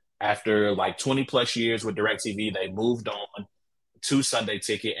Ticket after like 20 plus years with DirecTV. They moved on to Sunday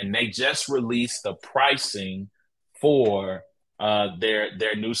Ticket, and they just released the pricing for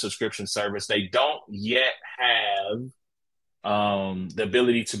their new subscription service. They don't yet have the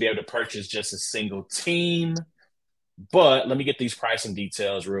ability to be able to purchase just a single team, but let me get these pricing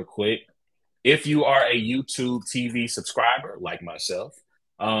details real quick. If you are a YouTube TV subscriber like myself,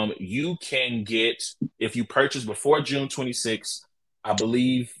 you can get, if you purchase before June 26th, I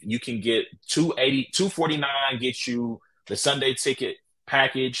believe you can get 249 gets you the Sunday Ticket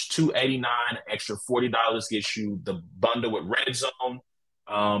package, 289 extra $40 gets you the bundle with Red Zone.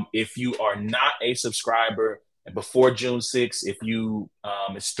 If you are not a subscriber before June 6th, if you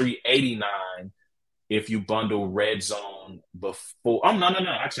it's 389 if you bundle Red Zone before. Oh, no.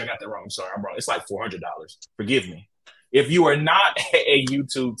 Actually, I got that wrong. I'm sorry. I'm wrong. It's like $400. Forgive me. If you are not a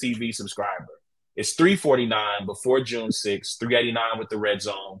YouTube TV subscriber, it's $349 before June 6th, $389 with the Red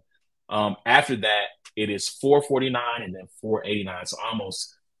Zone. After that, it is $449 and then $489. So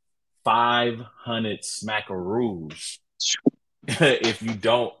almost 500 smackaroos if you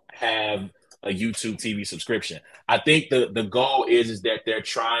don't have a YouTube TV subscription. I think the goal is that they're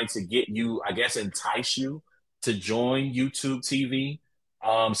trying to get you, I guess, entice you to join YouTube TV,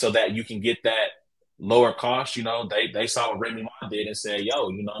 so that you can get that lower cost. They saw what Remy Ma did and said, yo,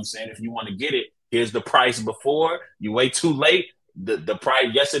 you know what I'm saying? If you want to get it, here's the price before. You wait too late, the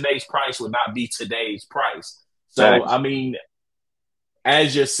price, yesterday's price would not be today's price. So, Thanks. I mean,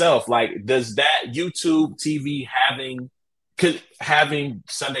 as yourself, like, does that YouTube TV having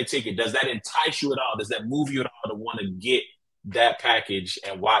Sunday Ticket, does that entice you at all? Does that move you at all to want to get that package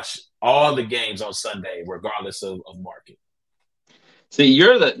and watch all the games on Sunday, regardless of market? See,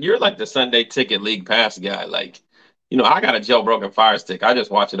 you're like the Sunday Ticket League Pass guy. Like, I got a jailbroken Fire Stick. I just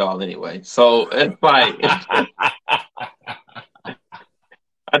watch it all anyway. So it's like,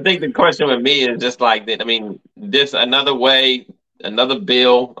 I think the question with me is just like that. I mean, this another way, another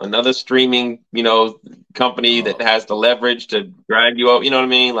bill, another streaming, company that Oh, has the leverage to drag you out. You know what I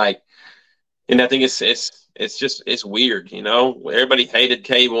mean? Like, and I think it's weird. Everybody hated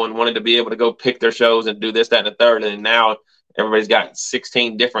cable and wanted to be able to go pick their shows and do this, that, and the third, and now everybody's got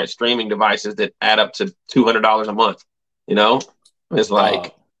 16 different streaming devices that add up to $200 a month. It's dog.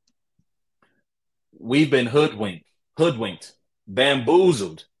 like, We've been hoodwinked,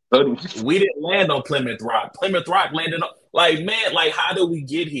 bamboozled. We didn't land on Plymouth Rock. Plymouth Rock landed on, like, man, like, how did we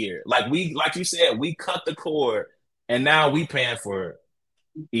get here? Like you said, we cut the cord, and now we paying for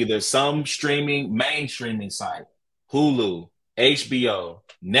either some main streaming site, Hulu, HBO,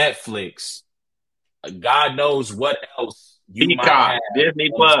 Netflix, God knows what else you might Peacock, have Disney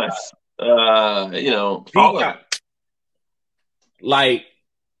on the side. Plus, all of them. Peacock, like,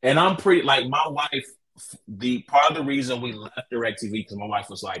 and I'm pretty, like, my wife, the part of the reason we left DirecTV, because my wife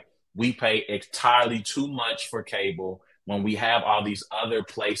was like, we pay entirely too much for cable when we have all these other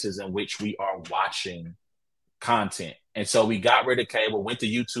places in which we are watching content. And so we got rid of cable, went to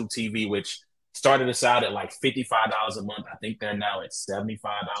YouTube TV, which started us out at like $55 a month. I think they're now at $75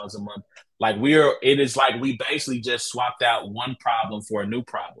 a month. Like it is like we basically just swapped out one problem for a new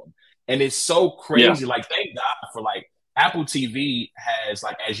problem. And it's so Yeah. crazy. Like, thank God for like Apple TV has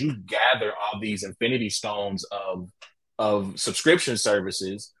like, as you gather all these infinity stones of subscription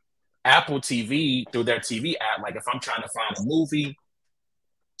services, Apple TV through their TV app, like if I'm trying to find a movie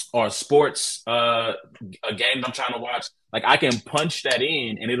or sports a game I'm trying to watch, like I can punch that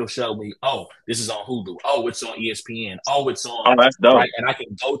in and it'll show me, oh, this is on Hulu, oh, it's on ESPN, oh, it's Oh, on that's right, dope. and I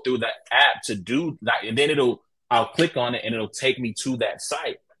can go through that app to do that, and then I'll click on it and it'll take me to that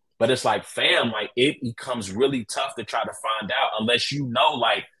site. But it's like, fam, like it becomes really tough to try to find out unless you know,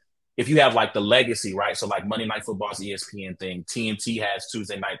 like if you have like the legacy, right? So like Monday Night Football's ESPN thing, TNT has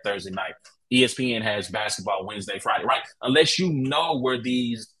Tuesday night, Thursday night, ESPN has basketball Wednesday, Friday, right? Unless you know where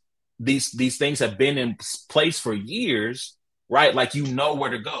these things have been in place for years, right? Like you know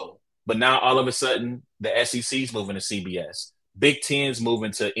where to go. But now all of a sudden, the SEC's moving to CBS, Big Ten's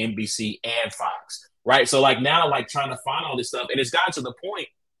moving to NBC and Fox, right? So like now, like trying to find all this stuff, and it's gotten to the point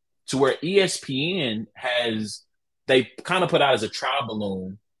to where ESPN has they kind of put out as a trial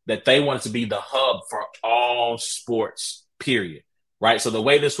balloon that they want it to be the hub for all sports, period. Right. So the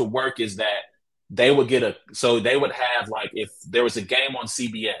way this would work is that they would they would have like if there was a game on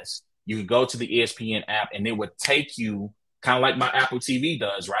CBS, you could go to the ESPN app and it would take you kind of like my Apple TV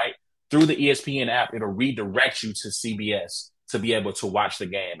does, right? Through the ESPN app, it'll redirect you to CBS to be able to watch the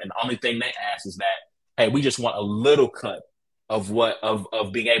game. And the only thing they ask is that, hey, we just want a little cut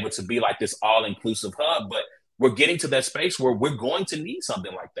of being able to be like this all inclusive hub. But we're getting to that space where we're going to need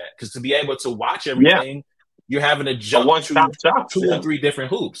something like that because to be able to watch Yeah. everything, you're having to A jump to one-stop shop. two or Yeah. three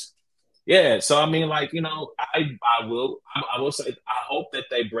different hoops. Yeah, so I mean, like I will say I hope that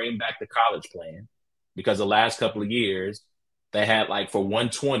they bring back the college plan because the last couple of years they had like for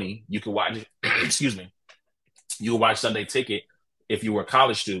 120 you could watch excuse me, you could watch Sunday Ticket if you were a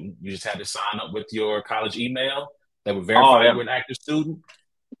college student. You just had to sign up with your college email that would Oh, verify yeah. you were an active student.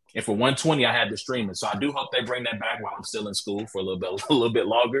 And for 120, I had the streaming. So I do hope they bring that back while I'm still in school for a little bit, a little bit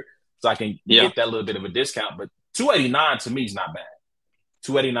longer, so I can Yeah. get that little bit of a discount. But 289 to me is not bad.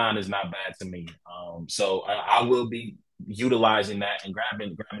 289 is not bad to me. So I will be utilizing that and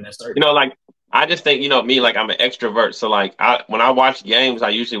grabbing that 30. Like I just think, me, like I'm an extrovert. So like when I watch games, I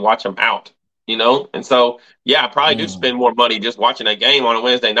usually watch them out, And so yeah, I probably do Mm. spend more money just watching a game on a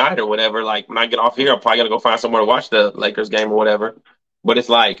Wednesday night or whatever. Like when I get off here, I'm probably gonna go find somewhere to watch the Lakers game or whatever. But it's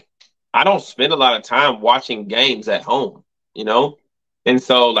like I don't spend a lot of time watching games at home, you know? And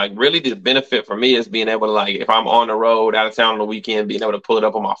so like really the benefit for me is being able to like if I'm on the road out of town on the weekend, being able to pull it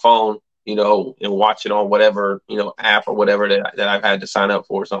up on my phone, and watch it on whatever, app or whatever that I've had to sign up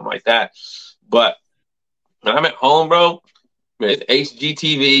for or something like that. But when I'm at home, bro, it's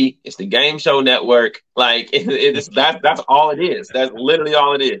HGTV, it's the Game Show Network. Like it's that's all it is. That's literally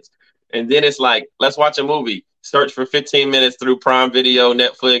all it is. And then it's like, let's watch a movie. Search for 15 minutes through Prime Video,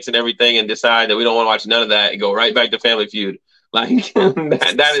 Netflix, and everything, and decide that we don't want to watch none of that and go right back to Family Feud. Like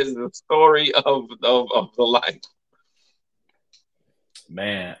that is the story of the life.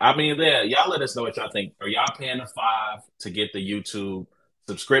 Man, I mean, yeah, y'all let us know what y'all think. Are y'all paying the $5 to get the YouTube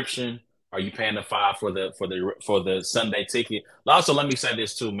subscription? Are you paying the $5 for the Sunday Ticket? Also, let me say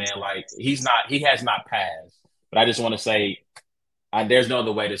this too, man. Like he has not passed, but I just want to say, there's no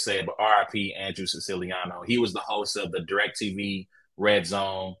other way to say it. But RIP Andrew Siciliano. He was the host of the DirecTV Red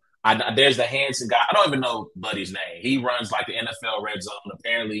Zone. There's the Hanson guy. I don't even know Buddy's name. He runs like the NFL Red Zone.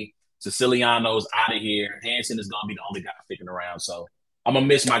 Apparently, Siciliano's out of here. Hanson is gonna be the only guy sticking around. So I'm gonna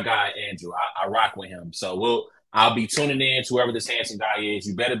miss my guy Andrew. I rock with him. So I'll be tuning in to whoever this Hanson guy is.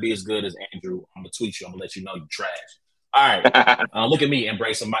 You better be as good as Andrew. I'm gonna tweet you. I'm gonna let you know you trash. All right. Look at me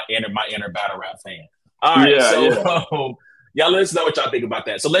embracing my inner battle rap fan. All right. Yeah, So yeah. y'all let us know what y'all think about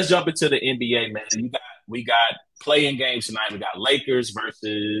that. So let's jump into the NBA, man. We got playing games tonight. We got Lakers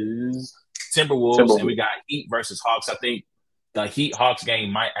versus Timberwolves, and we Timberwolves. got Heat versus Hawks. I think the Heat Hawks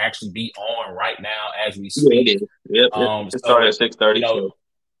game might actually be on right now as we Yeah, speak. it is. Yep. It started So at six you thirty. know, So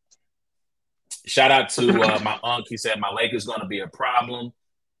shout out to my uncle. He said my Lakers going to be a problem.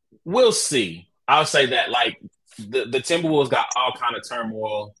 We'll see. I'll say that. Like the Timberwolves got all kind of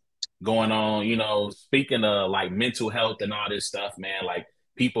turmoil going on. Speaking of like mental health and all this stuff, man. Like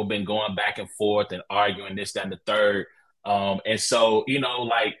people been going back and forth and arguing this, that, and the third. And so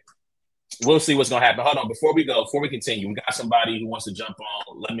like we'll see what's gonna happen. Hold on, before we continue, we got somebody who wants to jump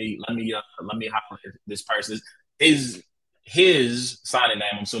on. Let me holler at this person. His signing name,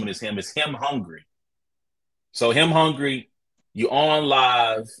 I'm assuming is him hungry. So him hungry, you on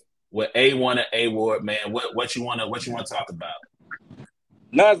live with A1 and A Ward, man. What you wanna talk about?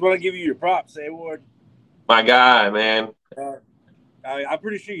 No, I just want to give you your props, Ward. My guy, man. I'm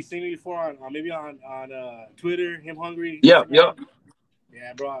pretty sure you've seen me before on maybe on Twitter, Him Hungry, Yep, Instagram. yep.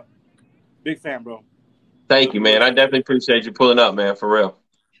 Yeah, bro. Big fan, bro. Thank you, man. I definitely appreciate you pulling up, man, for real.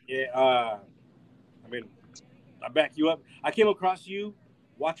 Yeah, I mean, I back you up. I came across you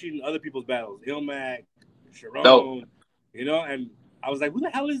watching other people's battles, Ilmac, Sharon, Dope. you know, and I was like, who the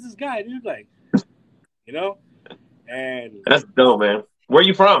hell is this guy, dude? Like, you know, and That's dope, man. Where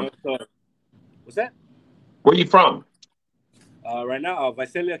you from? So, what's that? Where you from? Right now,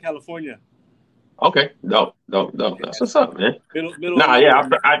 Visalia, California. Okay, dope. That's what's up, man. Middle Nah, yeah.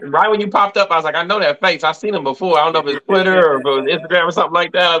 Right when you popped up, I was like, I know that face. I've seen him before. I don't know if it's Twitter or if it was Instagram or something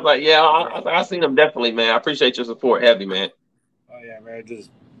like that. I was like, yeah, I seen him definitely, man. I appreciate your support, heavy, man. Oh yeah, man.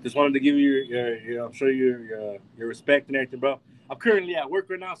 Just wanted to give you your show you your respect and everything, bro. I'm currently at work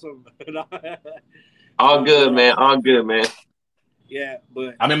right now, so all good, man. All good, man. Yeah,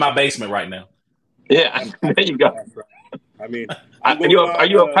 but I'm in my basement right now. Yeah, there you go. I mean, are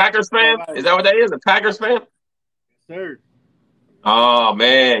you a Packers fan? Is that what that is? A Packers fan? Yes, sir. Oh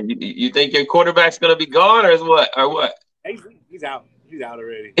man, you think your quarterback's gonna be gone or what? He's out. He's out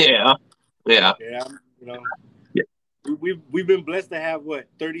already. Yeah. You know, yeah. We've been blessed to have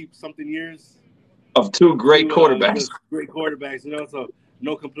 30-something years of two great quarterbacks. Great quarterbacks, you know. So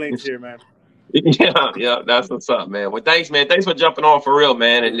no complaints here, man. Yeah, that's what's up, man. Well, thanks, man. Thanks for jumping on for real,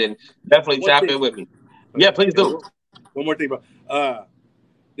 man, and then definitely tap in with me. Yeah, please do. One more thing, bro.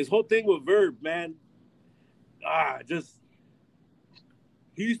 This whole thing with Verb, man.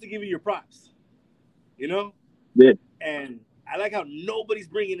 He used to give you your props, you know. Yeah. And I like how nobody's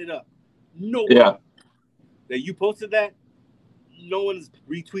bringing it up. Nobody. Yeah. That you posted that, no one's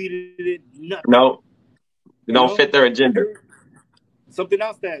retweeted it. Nothing. No, you don't fit their agenda. Something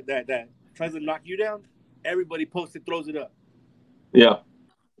else that tries to knock you down, everybody posts it, throws it up. Yeah.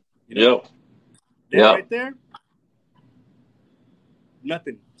 You know? Yep. Right there,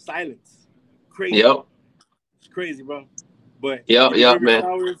 nothing. Silence. Crazy. Yep. It's crazy, bro. But man.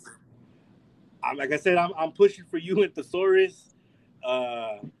 Flowers, like I said, I'm pushing for you and Thesaurus.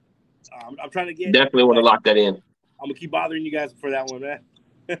 I'm trying to get. Definitely want to lock that in. I'm gonna keep bothering you guys for that one, man.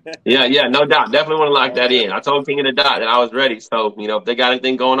 Yeah, no doubt. Definitely want to lock that in. I told King of the Dot that I was ready. So, if they got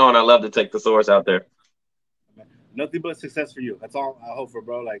anything going on, I love to take the source out there. Nothing but success for you. That's all I hope for,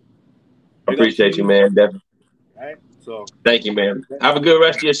 bro. Like, appreciate you, man. Definitely. All right. So, thank you, man. Have a good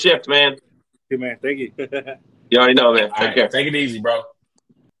rest of your shift, man. Good, man. Thank you. You already know, man. Take care. Take it easy, bro.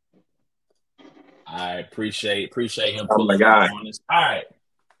 I appreciate him. Oh my God. On this. All right.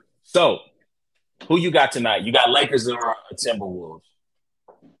 So, who you got tonight? You got Lakers or Timberwolves?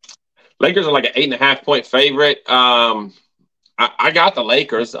 Lakers are like an 8.5-point favorite. I got the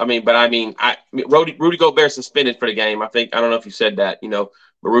Lakers. Rudy Gobert suspended for the game. I don't know if you said that, but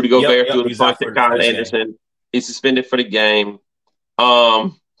Rudy Gobert threw the punch to Kyle Anderson. He's suspended for the game.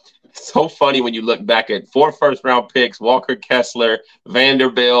 So funny when you look back at 4 first-round picks, Walker Kessler,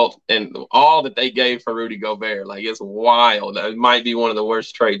 Vanderbilt, and all that they gave for Rudy Gobert. Like, it's wild. It might be one of the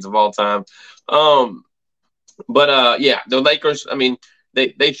worst trades of all time. The Lakers,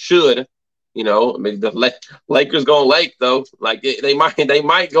 they should, the Lakers gonna Lake, though. Like, they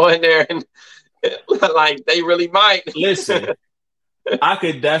might go in there and, like, they really might. Listen, I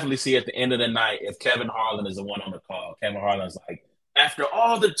could definitely see at the end of the night if Kevin Harlan is the one on the call. Kevin Harlan's like, after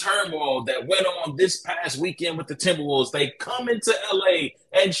all the turmoil that went on this past weekend with the Timberwolves, they come into LA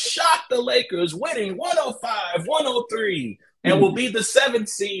and shock the Lakers, winning 105-103, and will be the 7th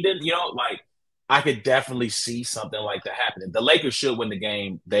seed. And, I could definitely see something like that happening. The Lakers should win the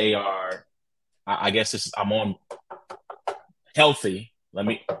game. They are, I guess I'm on healthy.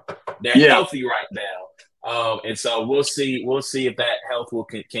 They're healthy right now. And so we'll see if that health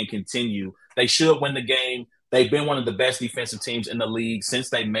can continue. They should win the game. They've been one of the best defensive teams in the league since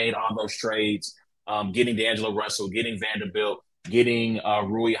they made all those trades, getting D'Angelo Russell, getting Vanderbilt, getting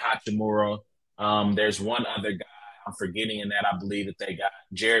Rui Hachimura. There's one other guy I'm forgetting in that. I believe that they got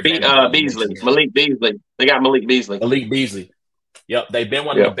Jared Beasley. Malik Beasley. They got Malik Beasley. Yep, they've been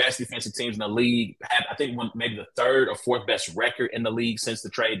one of the best defensive teams in the league. I think maybe the 3rd or 4th best record in the league since the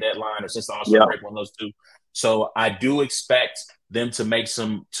trade deadline or since the All-Star break, one of those two. So I do expect them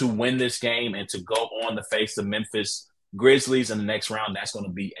to win this game and to go on to face the Memphis Grizzlies in the next round. That's going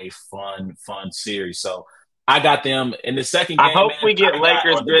to be a fun series. So I got them in the second game. I hope we get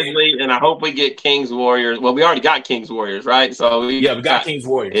Lakers Grizzlies, and I hope we get Kings Warriors. Well, we already got Kings Warriors, right? So we got Kings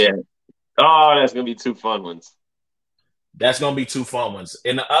Warriors. Yeah. Oh, that's going to be 2 fun ones. That's going to be 2 fun ones.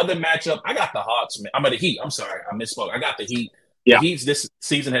 In the other matchup, I got the Hawks, man. The Heat. I'm sorry. I misspoke. I got the Heat. Yeah. The Heat this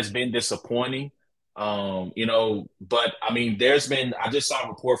season has been disappointing. But I mean, I just saw a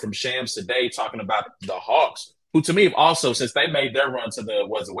report from Shams today talking about the Hawks, who to me have also, since they made their run to the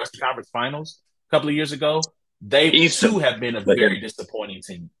Western Conference Finals a couple of years ago, they too Eastern. have been a very disappointing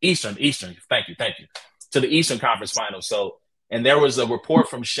team. Eastern. Thank you, to the Eastern Conference Finals. So, and there was a report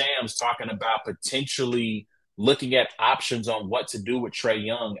from Shams talking about potentially looking at options on what to do with Trae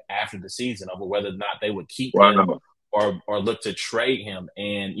Young after the season, over whether or not they would keep him Wow. or look to trade him.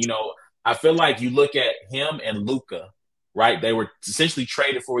 And I feel like you look at him and Luka, right? They were essentially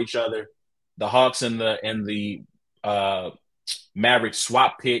traded for each other. The Hawks and the Mavericks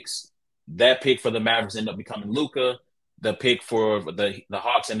swap picks. That pick for the Mavericks ended up becoming Luka. The pick for the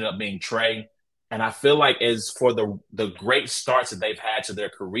Hawks ended up being Trae. And I feel like as for the great starts that they've had to their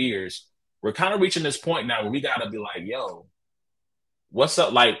careers, we're kind of reaching this point now where we got to be like, yo, what's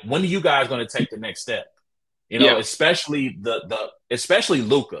up? Like, when are you guys going to take the next step? Yeah. Especially especially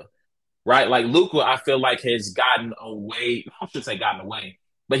Luka, right? Like Luka, I feel like has gotten away. I should say gotten away,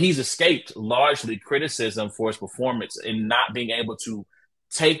 but he's escaped largely criticism for his performance in not being able to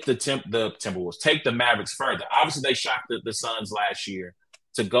take the Timberwolves, take the Mavericks further. Obviously, they shocked the Suns last year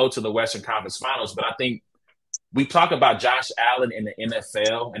to go to the Western Conference Finals, but I think we talk about Josh Allen in the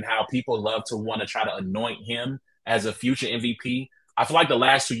NFL and how people love to want to try to anoint him as a future MVP. I feel like the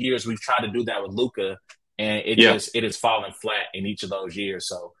last 2 years we've tried to do that with Luka, and it has fallen flat in each of those years.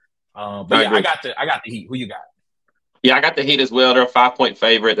 So, but I got the Heat. Who you got? Yeah, I got the Heat as well. They're a 5-point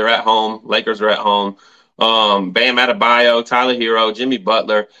favorite. They're at home. Lakers are at home. Bam Adebayo, Tyler Hero, Jimmy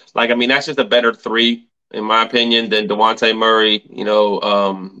Butler. Like, I mean, that's just a better three, in my opinion, than DeJounte Murray, and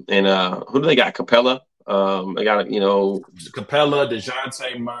who do they got? Capella. They got, Capella,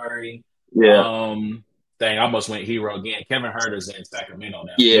 DeJounte Murray. Yeah. I almost went Hero again. Kevin Huerter's in Sacramento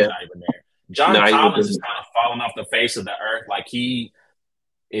now. Yeah. He's not even there. John Collins is kind of falling off the face of the earth. Like, he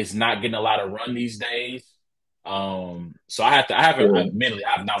is not getting a lot of run these days. So I have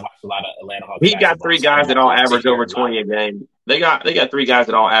not watched a lot of Atlanta Hawks. He got three guys that all average over 20 a game. They got 3 guys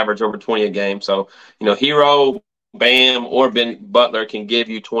that all average over 20 a game. So, Hero, Bam, or Ben Butler can give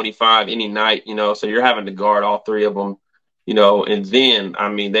you 25 any night, so you're having to guard all 3 of them, and then, I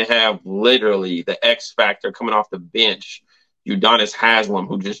mean, they have literally the X factor coming off the bench, Udonis Haslem,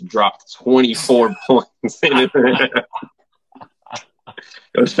 who just dropped 24 points.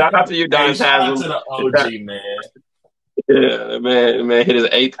 Shout out to Udonis Haslem. Shout out to the OG, man. Yeah, man hit his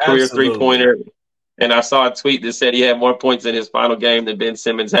 8th career 3-pointer. And I saw a tweet that said he had more points in his final game than Ben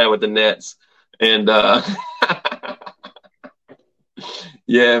Simmons had with the Nets. And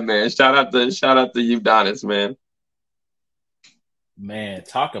yeah, man. Shout out to Udonis, man. Man,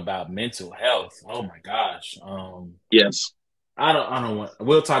 talk about mental health. Oh my gosh. Yes. I don't want.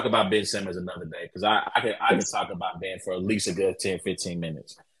 We'll talk about Ben Simmons another day, because I can talk about Ben for at least a good 10-15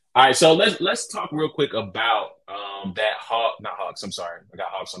 minutes. All right, so let's talk real quick about that not Hawks. I'm sorry, I got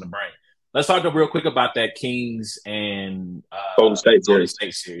Hawks on the brain. Let's talk real quick about that Kings and Golden State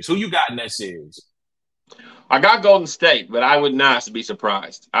series. Who you got in that series? I got Golden State, but I would not be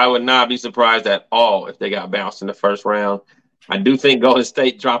surprised. I would not be surprised at all if they got bounced in the first round. I do think Golden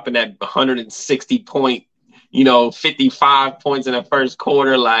State dropping that 160-point, 55 points in the first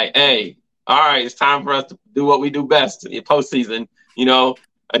quarter. Like, hey, all right, it's time for us to do what we do best in the postseason.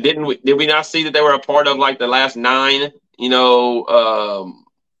 Did we not see that they were a part of like the last 9,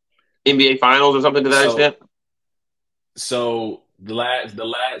 NBA finals or something to that extent? So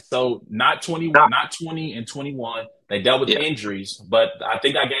not 20 and 21. They dealt with injuries, but I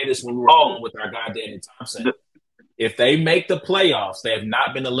think I gave this when we were on with our guy Danny Thompson. If they make the playoffs, they have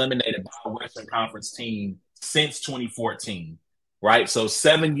not been eliminated by a Western Conference team since 2014, right? So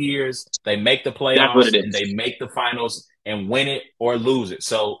 7 years, they make the playoffs and they make the finals and win it or lose it.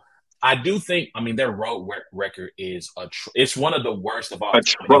 So I do think, their road record is it's one of the worst of all time.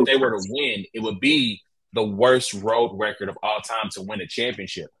 If they were to win, it would be the worst road record of all time to win a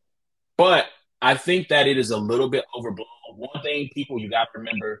championship. But I think that it is a little bit overblown. One thing, people, you got to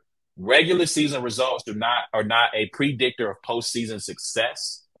remember, regular season results are not a predictor of postseason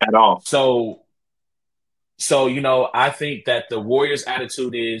success at all. So I think that the Warriors'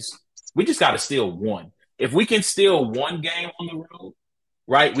 attitude is we just got to steal one. If we can steal one game on the road,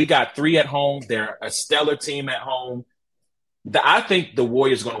 right? We got 3 at home. They're a stellar team at home. I think the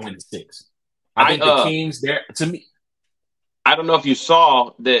Warriors are going to win the 6. I think the Kings, to me. I don't know if you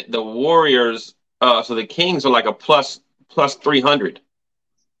saw that the Warriors. So the Kings are like a plus 300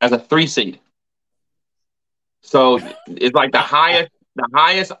 as a 3 seed. So it's like the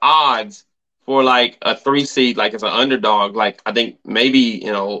highest odds for like a 3 seed, like as an underdog, like I think maybe,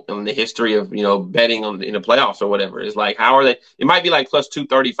 in the history of, betting on in the playoffs or whatever, is like, how are they? It might be like plus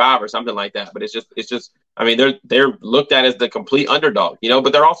 235 or something like that, but it's just, I mean, they're looked at as the complete underdog,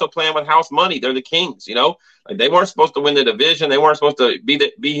 but they're also playing with house money. They're the Kings, like they weren't supposed to win the division. They weren't supposed to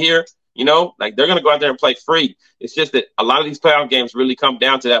be here, like they're going to go out there and play free. It's just that a lot of these playoff games really come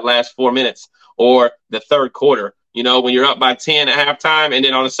down to that last 4 minutes or the third quarter. When you're up by 10 at halftime, and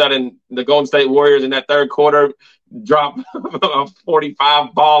then all of a sudden the Golden State Warriors in that third quarter drop a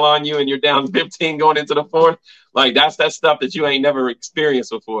 45 ball on you, and you're down 15 going into the fourth. Like that's that stuff that you ain't never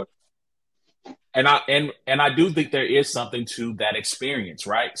experienced before. And I do think there is something to that experience,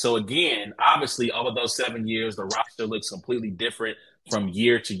 right? So again, obviously, over those 7 years, the roster looks completely different from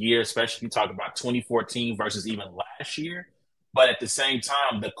year to year, especially if you talk about 2014 versus even last year. But at the same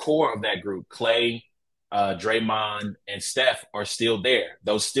time, the core of that group, Clay, Draymond, and Steph, are still there.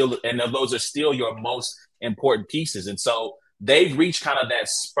 Those are still your most important pieces. And so they've reached kind of that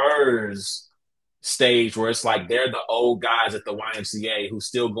Spurs stage where it's like they're the old guys at the YMCA who's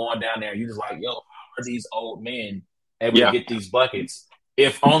still going down there. You're just like, yo, how are these old men able to get these buckets?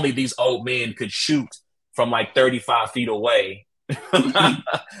 If only these old men could shoot from like 35 feet away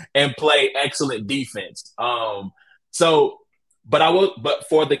and play excellent defense. But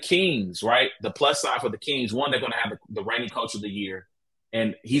for the Kings, right? The plus side for the Kings, one, they're going to have the reigning coach of the year.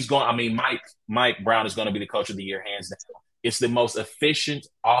 And Mike Brown is going to be the coach of the year, hands down. It's the most efficient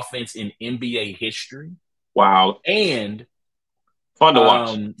offense in NBA history. Wow. And fun to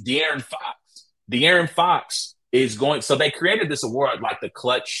watch. De'Aaron Fox is going. So they created this award, like the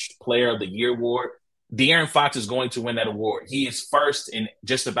Clutch Player of the Year award. De'Aaron Fox is going to win that award. He is first in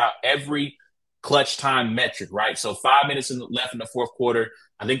just about every clutch time metric, right? So 5 minutes left in the fourth quarter.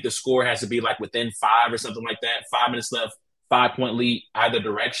 I think the score has to be like within 5 or something like that. 5 minutes left, 5-point lead either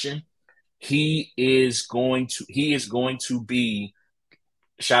direction. He is going to be,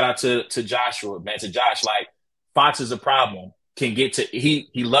 shout out to Joshua, man, to Josh, like Fox is a problem. He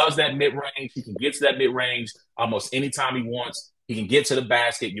loves that mid-range. He can get to that mid-range almost anytime he wants. He can get to the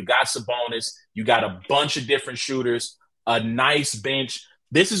basket. You got Sabonis. You got a bunch of different shooters, a nice bench.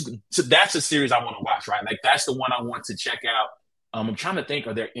 That's a series I want to watch, right? Like that's the one I want to check out. I'm trying to think,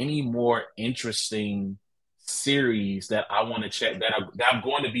 are there any more interesting series that I want to check that I'm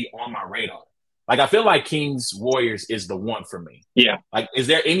going to be on my radar? Like I feel like Kings Warriors is the one for me. Yeah. Like, is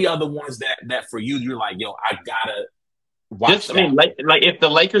there any other ones that for you you're like, yo, I gotta watch? I mean, like if the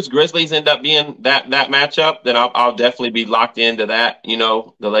Lakers Grizzlies end up being that matchup, then I'll definitely be locked into that.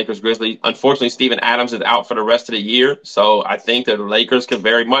 The Lakers Grizzlies. Unfortunately, Steven Adams is out for the rest of the year, so I think that the Lakers could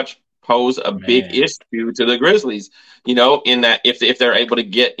very much pose a big issue to the Grizzlies. In that if they're able to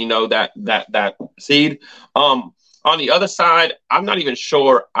get that seed. On the other side, I'm not even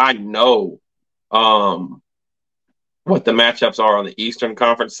sure I know what the matchups are on the Eastern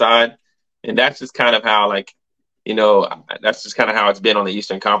Conference side, and that's just kind of how that's just kind of how it's been on the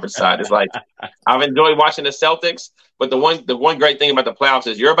Eastern Conference side. It's like I've enjoyed watching the Celtics, but the one great thing about the playoffs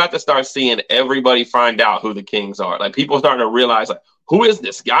is you're about to start seeing everybody find out who the Kings are. Like people are starting to realize, like, who is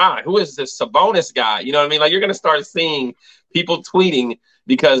this guy? Who is this Sabonis guy? You know what I mean? Like you're going to start seeing people tweeting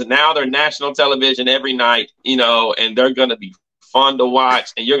because now they're national television every night, and they're going to be fun to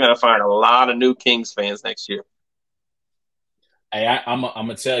watch, and you're going to find a lot of new Kings fans next year. Hey, I'm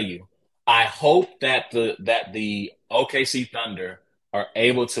gonna tell you, I hope that the OKC Thunder are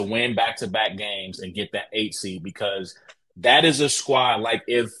able to win back-to-back games and get that 8 seed, because that is a squad. Like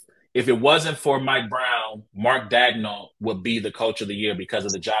if it wasn't for Mike Brown, Mark Daigneault would be the coach of the year because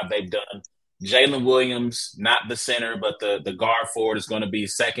of the job they've done. Jalen Williams, not the center, but the guard forward, is going to be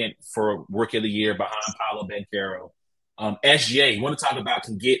second for rookie of the year behind Paolo Banchero. SGA, you want to talk about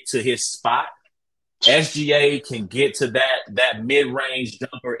can get to his spot? SGA can get to that mid-range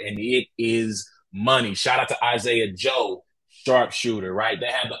jumper, and it is money. Shout out to Isaiah Joe, sharpshooter, right? They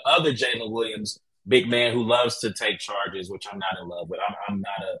have the other Jalen Williams, big man who loves to take charges, which I'm not in love with. I'm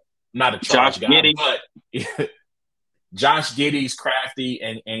not a charge guy, Giddey. But Josh Giddey's crafty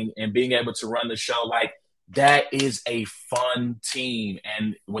and being able to run the show. Like, that is a fun team.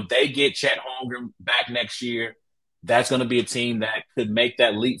 And when they get Chet Holmgren back next year, that's going to be a team that could make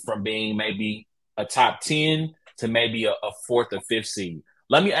that leap from being maybe a top 10 to maybe a fourth or fifth seed.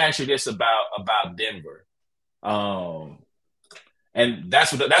 Let me ask you this about Denver. And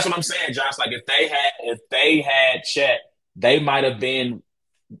that's what I'm saying, Josh. Like if they had Chet, they might have been,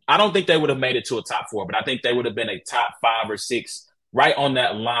 I don't think they would have made it to a top 4, but I think they would have been a top 5 or 6, right on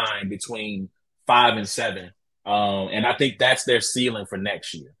that line between 5 and 7. And I think that's their ceiling for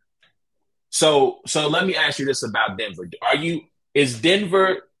next year. So let me ask you this about Denver. Is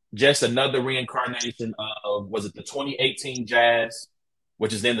Denver just another reincarnation of, was it the 2018 Jazz,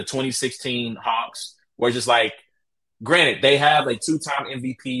 which is then the 2016 Hawks, where it's just like, granted, they have a two-time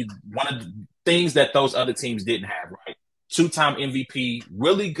MVP, one of the things that those other teams didn't have, right? Two-time MVP,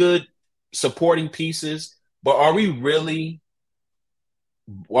 really good supporting pieces, but are we really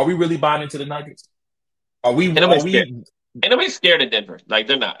buying into the Nuggets? Are we? And Are nobody's scared. we? And nobody's scared of Denver. Like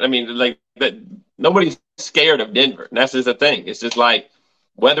they're not. I mean, like that. Nobody's scared of Denver. And that's just the thing. It's just like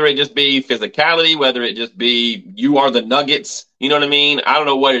whether it just be physicality, whether it just be you are the Nuggets. You know what I mean? I don't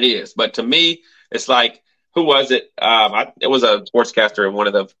know what it is, but to me, it's like who was it? It was a sportscaster in one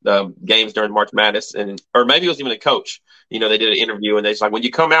of the games during March Madness, and or maybe it was even a coach. You know, they did an interview, and they're like, when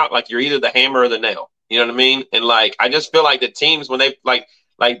you come out, like you're either the hammer or the nail. You know what I mean? And like, I just feel like the teams when they like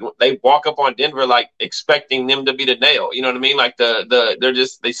they walk up on Denver like expecting them to be the nail. You know what I mean? Like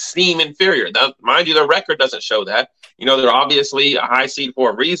they seem inferior. Now, mind you, their record doesn't show that. You know, they're obviously a high seed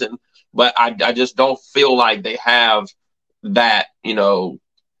for a reason, but I just don't feel like they have that, you know,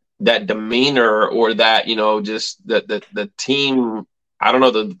 that demeanor or that, you know, just the team. I don't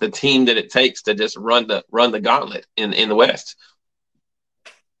know the team that it takes to just run the gauntlet in the West.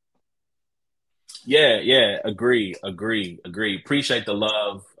 Yeah. Agree. Appreciate the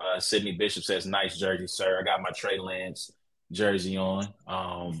love. Sydney Bishop says, "Nice jersey, sir." I got my Trey Lance jersey on.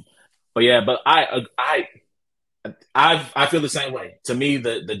 But I feel the same way. To me,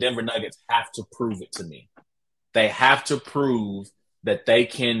 the Denver Nuggets have to prove it to me. They have to prove that they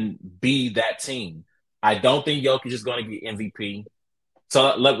can be that team. I don't think Jokic is going to get MVP.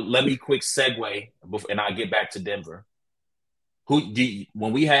 So let me quick segue, and I'll get back to Denver.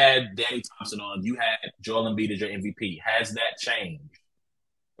 When we had Danny Thompson on, you had Joel Embiid as your MVP. Has that changed,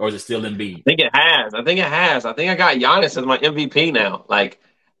 or is it still Embiid? I think it has. I think I got Giannis as my MVP now. Like,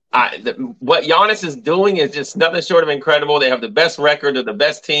 what Giannis is doing is just nothing short of incredible. They have the best record. They're the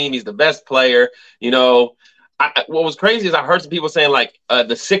best team. He's the best player. You know, what was crazy is I heard some people saying like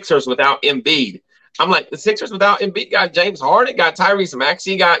the Sixers without Embiid. I'm like, the Sixers without Embiid got James Harden, got Tyrese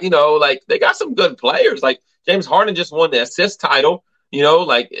Maxey, got, you know, like they got some good players. Like James Harden just won the assist title. You know,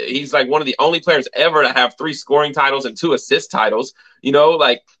 like he's like one of the only players ever to have 3 scoring titles and 2 assist titles. You know,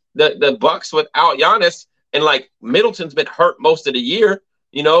 like the Bucks without Giannis and like Middleton's been hurt most of the year.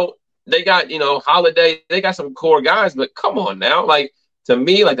 You know, they got, you know, Holiday, they got some core guys, but come on now. Like to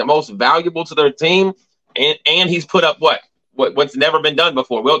me, like the most valuable to their team, and he's put up what's never been done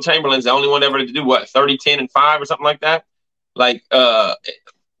before. Wilt Chamberlain's the only one ever to do 30, 10, and 5 or something like that. Like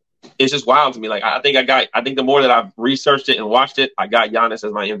it's just wild to me. Like I think the more that I've researched it and watched it, I got Giannis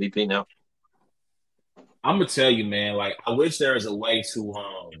as my MVP now. I'm gonna tell you, man. Like I wish there was a way to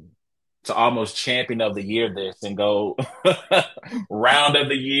almost champion of the year this and go round of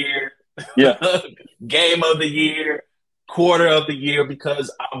the year, yeah, game of the year, quarter of the year,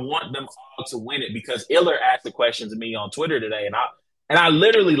 because I want them all to win it. Because Iller asked the question to me on Twitter today, and I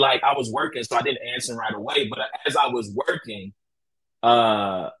literally like I was working, so I didn't answer right away. But as I was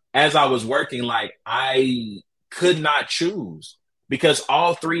working, like I could not choose because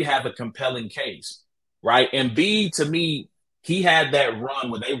all three have a compelling case, right? And B, to me, he had that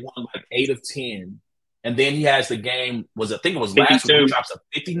run where they won like 8 of 10. And then he has the game, I think it was last week, he drops a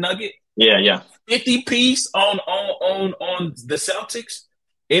 50 nugget. Yeah. 50 piece on the Celtics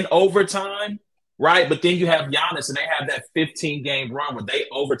in overtime, right? But then you have Giannis, and they have that 15-game run where they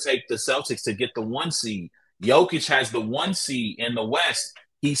overtake the Celtics to get the 1 seed. Jokic has the 1 seed in the West.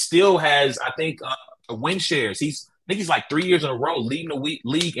 He still has, I think, win shares. I think he's like 3 years in a row leading the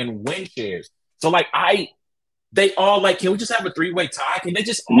league in win shares. So like they all like, can we just have a 3-way tie? Can they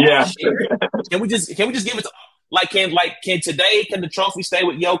just share it? Can we just give it to can the trophy stay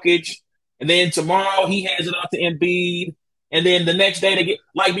with Jokic, and then tomorrow he hands it off to Embiid, and then the next day they get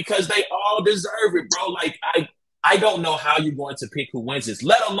because they all deserve it, bro. Like I don't know how you're going to pick who wins this,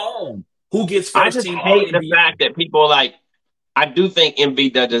 let alone who gets first team. I just hate the fact that people like. I do think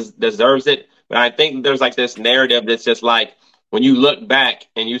Embiid deserves it, but I think there's like this narrative that's just like when you look back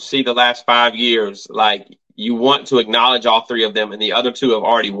and you see the last 5 years, like you want to acknowledge all 3 of them, and the other 2 have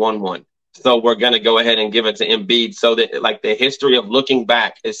already won one. So we're going to go ahead and give it to Embiid so that like the history of looking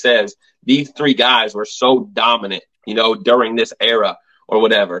back, it says these 3 guys were so dominant, you know, during this era or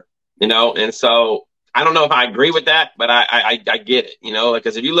whatever, you know. And so I don't know if I agree with that, but I get it, you know,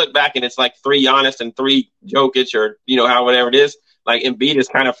 because if you look back and it's like 3 Giannis and 3 Jokic or, you know, how whatever it is, like Embiid is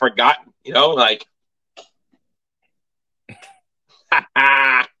kind of forgotten, you know, like.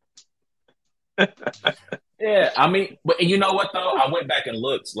 Yeah, I mean, but you know what though? I went back and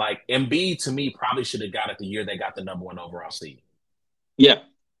looked. Like Embiid to me probably should have got it the year they got the number 1 overall seed. Yeah,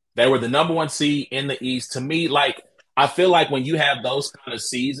 they were the number 1 seed in the East. To me, like I feel like when you have those kind of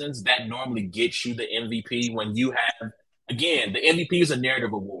seasons, that normally gets you the MVP. When you have, again, the MVP is a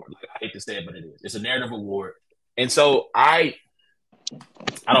narrative award. Like, I hate to say it, but it is. It's a narrative award. And so I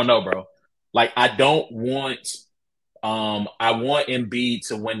don't know, bro. Like, I want Embiid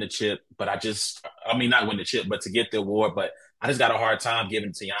to win the chip, but I mean, not win the chip, but to get the award. But I just got a hard time giving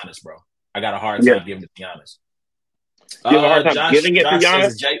it to Giannis, bro. I got a hard Yeah. time giving it to Giannis. You have a hard time giving it to Josh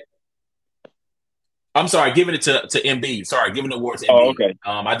Giannis? says I'm sorry, giving it to Embiid. Sorry, giving the award to Embiid. Oh, okay.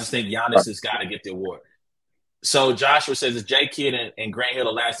 I just think Giannis has got to get the award. So Joshua says, is J Kidd and Grant Hill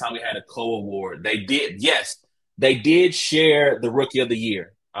the last time we had a co-award? They did, yes. They did share the Rookie of the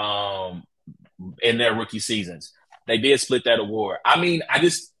Year in their rookie seasons. They did split that award. I mean, I'm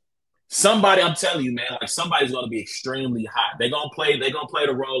telling you, man, like somebody's going to be extremely hot. They're going to play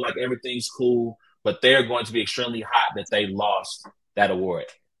the role like everything's cool, but they're going to be extremely hot that they lost that award.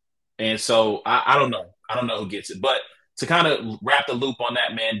 And so I don't know. I don't know who gets it. But to kind of wrap the loop on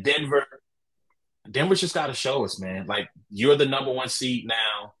that, man, Denver's just got to show us, man. Like, you're the number one seed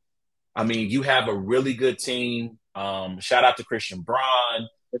now. I mean, you have a really good team. Shout out to Christian Braun.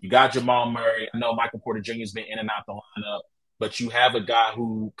 You got Jamal Murray. I know Michael Porter Jr. has been in and out the lineup, but you have a guy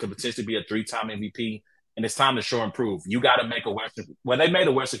who could potentially be a 3-time MVP, and it's time to show and prove. You got to make a Western – well, they made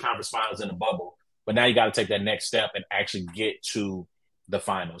a Western Conference Finals in the bubble, but now you got to take that next step and actually get to the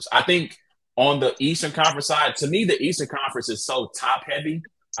finals. I think on the Eastern Conference side, to me, the Eastern Conference is so top-heavy.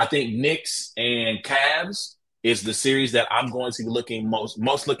 I think Knicks and Cavs is the series that I'm going to be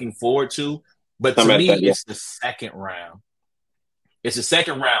most looking forward to. But to me, it's the second round. It's the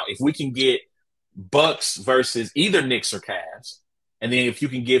second round. If we can get Bucks versus either Knicks or Cavs, and then if you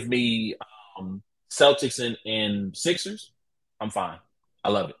can give me Celtics and Sixers, I'm fine. I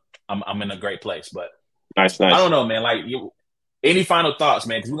love it. I'm in a great place. But nice. I don't know, man. Like, any final thoughts,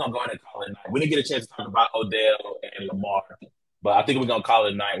 man? Because we're gonna go ahead and call it a night. We didn't get a chance to talk about Odell and Lamar, but I think we're gonna call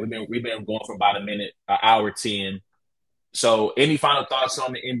it a night. We've been going for about an hour 10. So, any final thoughts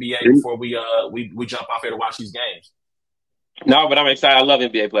on the NBA before we jump off here to watch these games? No, but I'm excited. I love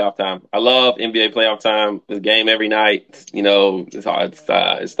NBA playoff time. I love NBA playoff time. It's a game every night. You know, it's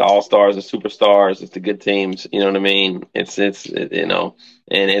the all stars, the superstars, it's the good teams. You know what I mean? It's you know,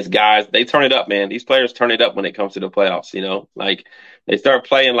 and it's guys. They turn it up, man. These players turn it up when it comes to the playoffs. You know, like they start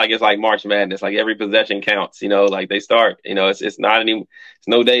playing like it's like March Madness. Like every possession counts. You know, like they start. You know, it's not any. It's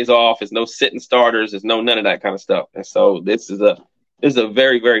no days off. It's no sitting starters. It's none of that kind of stuff. And so this is a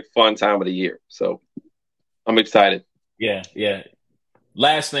very, very fun time of the year. So I'm excited. Yeah.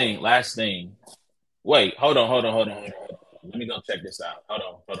 Last thing. Wait, hold on. Let me go check this out.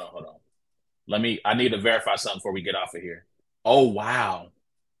 Hold on. I need to verify something before we get off of here. Oh, wow.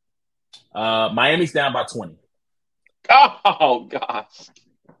 Miami's down by 20. Oh, gosh.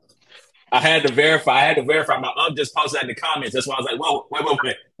 I had to verify. My aunt just posted that in the comments. That's why I was like,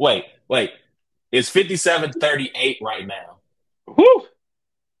 whoa, wait. It's 57-38 right now. Woo!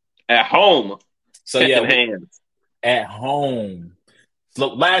 At home. So, hands. At home. So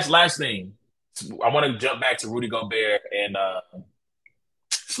last thing. I want to jump back to Rudy Gobert and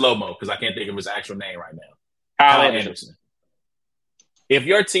slow-mo because I can't think of his actual name right now. Kyle Anderson. If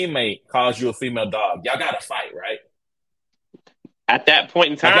your teammate calls you a female dog, y'all got to fight, right? At that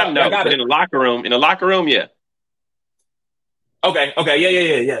point in time, no. But in the locker room, yeah. Okay,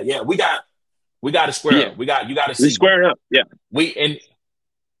 yeah. We got to square up. You got to see. We square up, yeah.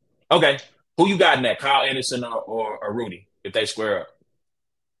 Okay. Who you got in that? Kyle Anderson or Rudy? If they square up,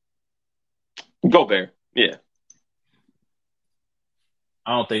 Gobert. Yeah.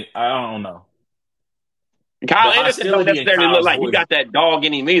 I don't know. Kyle Anderson don't necessarily look like he got that dog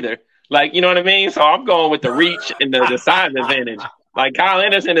in him either. Like, you know what I mean? So I'm going with the reach and the size advantage. Like, Kyle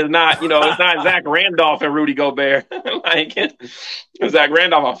Anderson is not, it's not Zach Randolph and Rudy Gobert. Like, Zach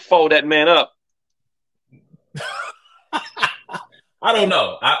Randolph will fold that man up. I don't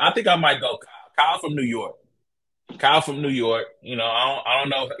know. I think I might go Kyle from New York. You know, I don't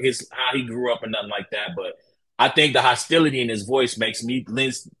know how he grew up or nothing like that, but I think the hostility in his voice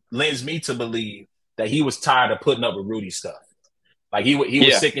lends me to believe that he was tired of putting up with Rudy's stuff. Like he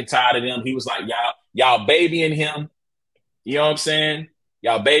was sick and tired of them. He was like, y'all babying him. You know what I'm saying?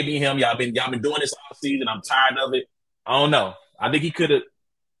 Y'all babying him. Y'all been doing this all season. I'm tired of it. I don't know. I think he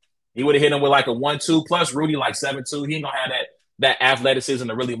would have hit him with like a 1-2 plus Rudy like 7-2. He ain't gonna have that athleticism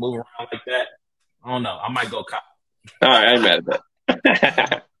to really move around like that. I don't know. I might go Kyle. All right, I ain't mad at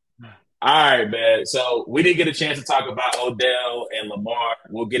that. All right, man. So we didn't get a chance to talk about Odell and Lamar.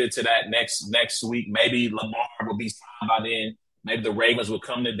 We'll get into that next week. Maybe Lamar will be signed by then. Maybe the Ravens will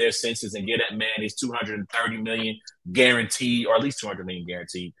come to their senses and get that man his $230 million guaranteed, or at least $200 million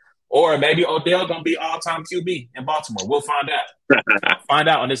guaranteed. Or maybe Odell gonna be all-time QB in Baltimore. We'll find out. Find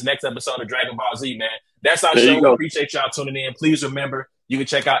out on this next episode of Dragon Ball Z, man. That's our show. We appreciate y'all tuning in. Please remember, you can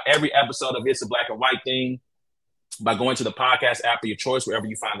check out every episode of It's a Black and White Thing by going to the podcast app of your choice, wherever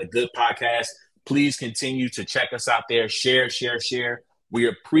you find a good podcast. Please continue to check us out there. Share. We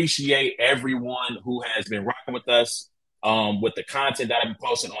appreciate everyone who has been rocking with us with the content that I've been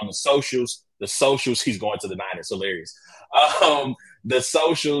posting on the socials. The socials, he's going to the Niners. Hilarious. The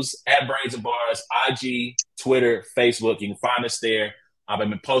socials at Brains and Bars, IG, Twitter, Facebook. You can find us there. I've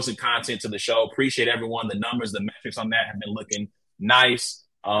been posting content to the show. Appreciate everyone. The numbers, the metrics on that have been looking nice.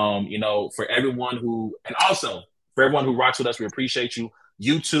 For everyone who rocks with us, we appreciate you.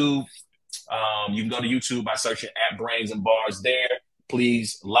 YouTube, you can go to YouTube by searching at Brains and Bars there.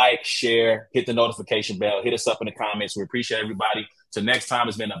 Please like, share, hit the notification bell, hit us up in the comments. We appreciate everybody. Till next time,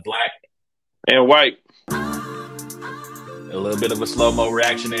 it's been a black and white. A little bit of a slow-mo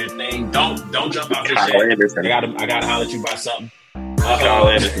reactionary thing. Don't jump off this shit. I gotta holler at you about something. Kyle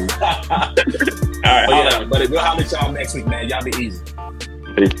Anderson. All right, but we'll holler at y'all next week, man. Y'all be easy.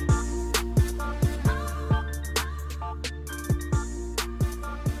 Peace.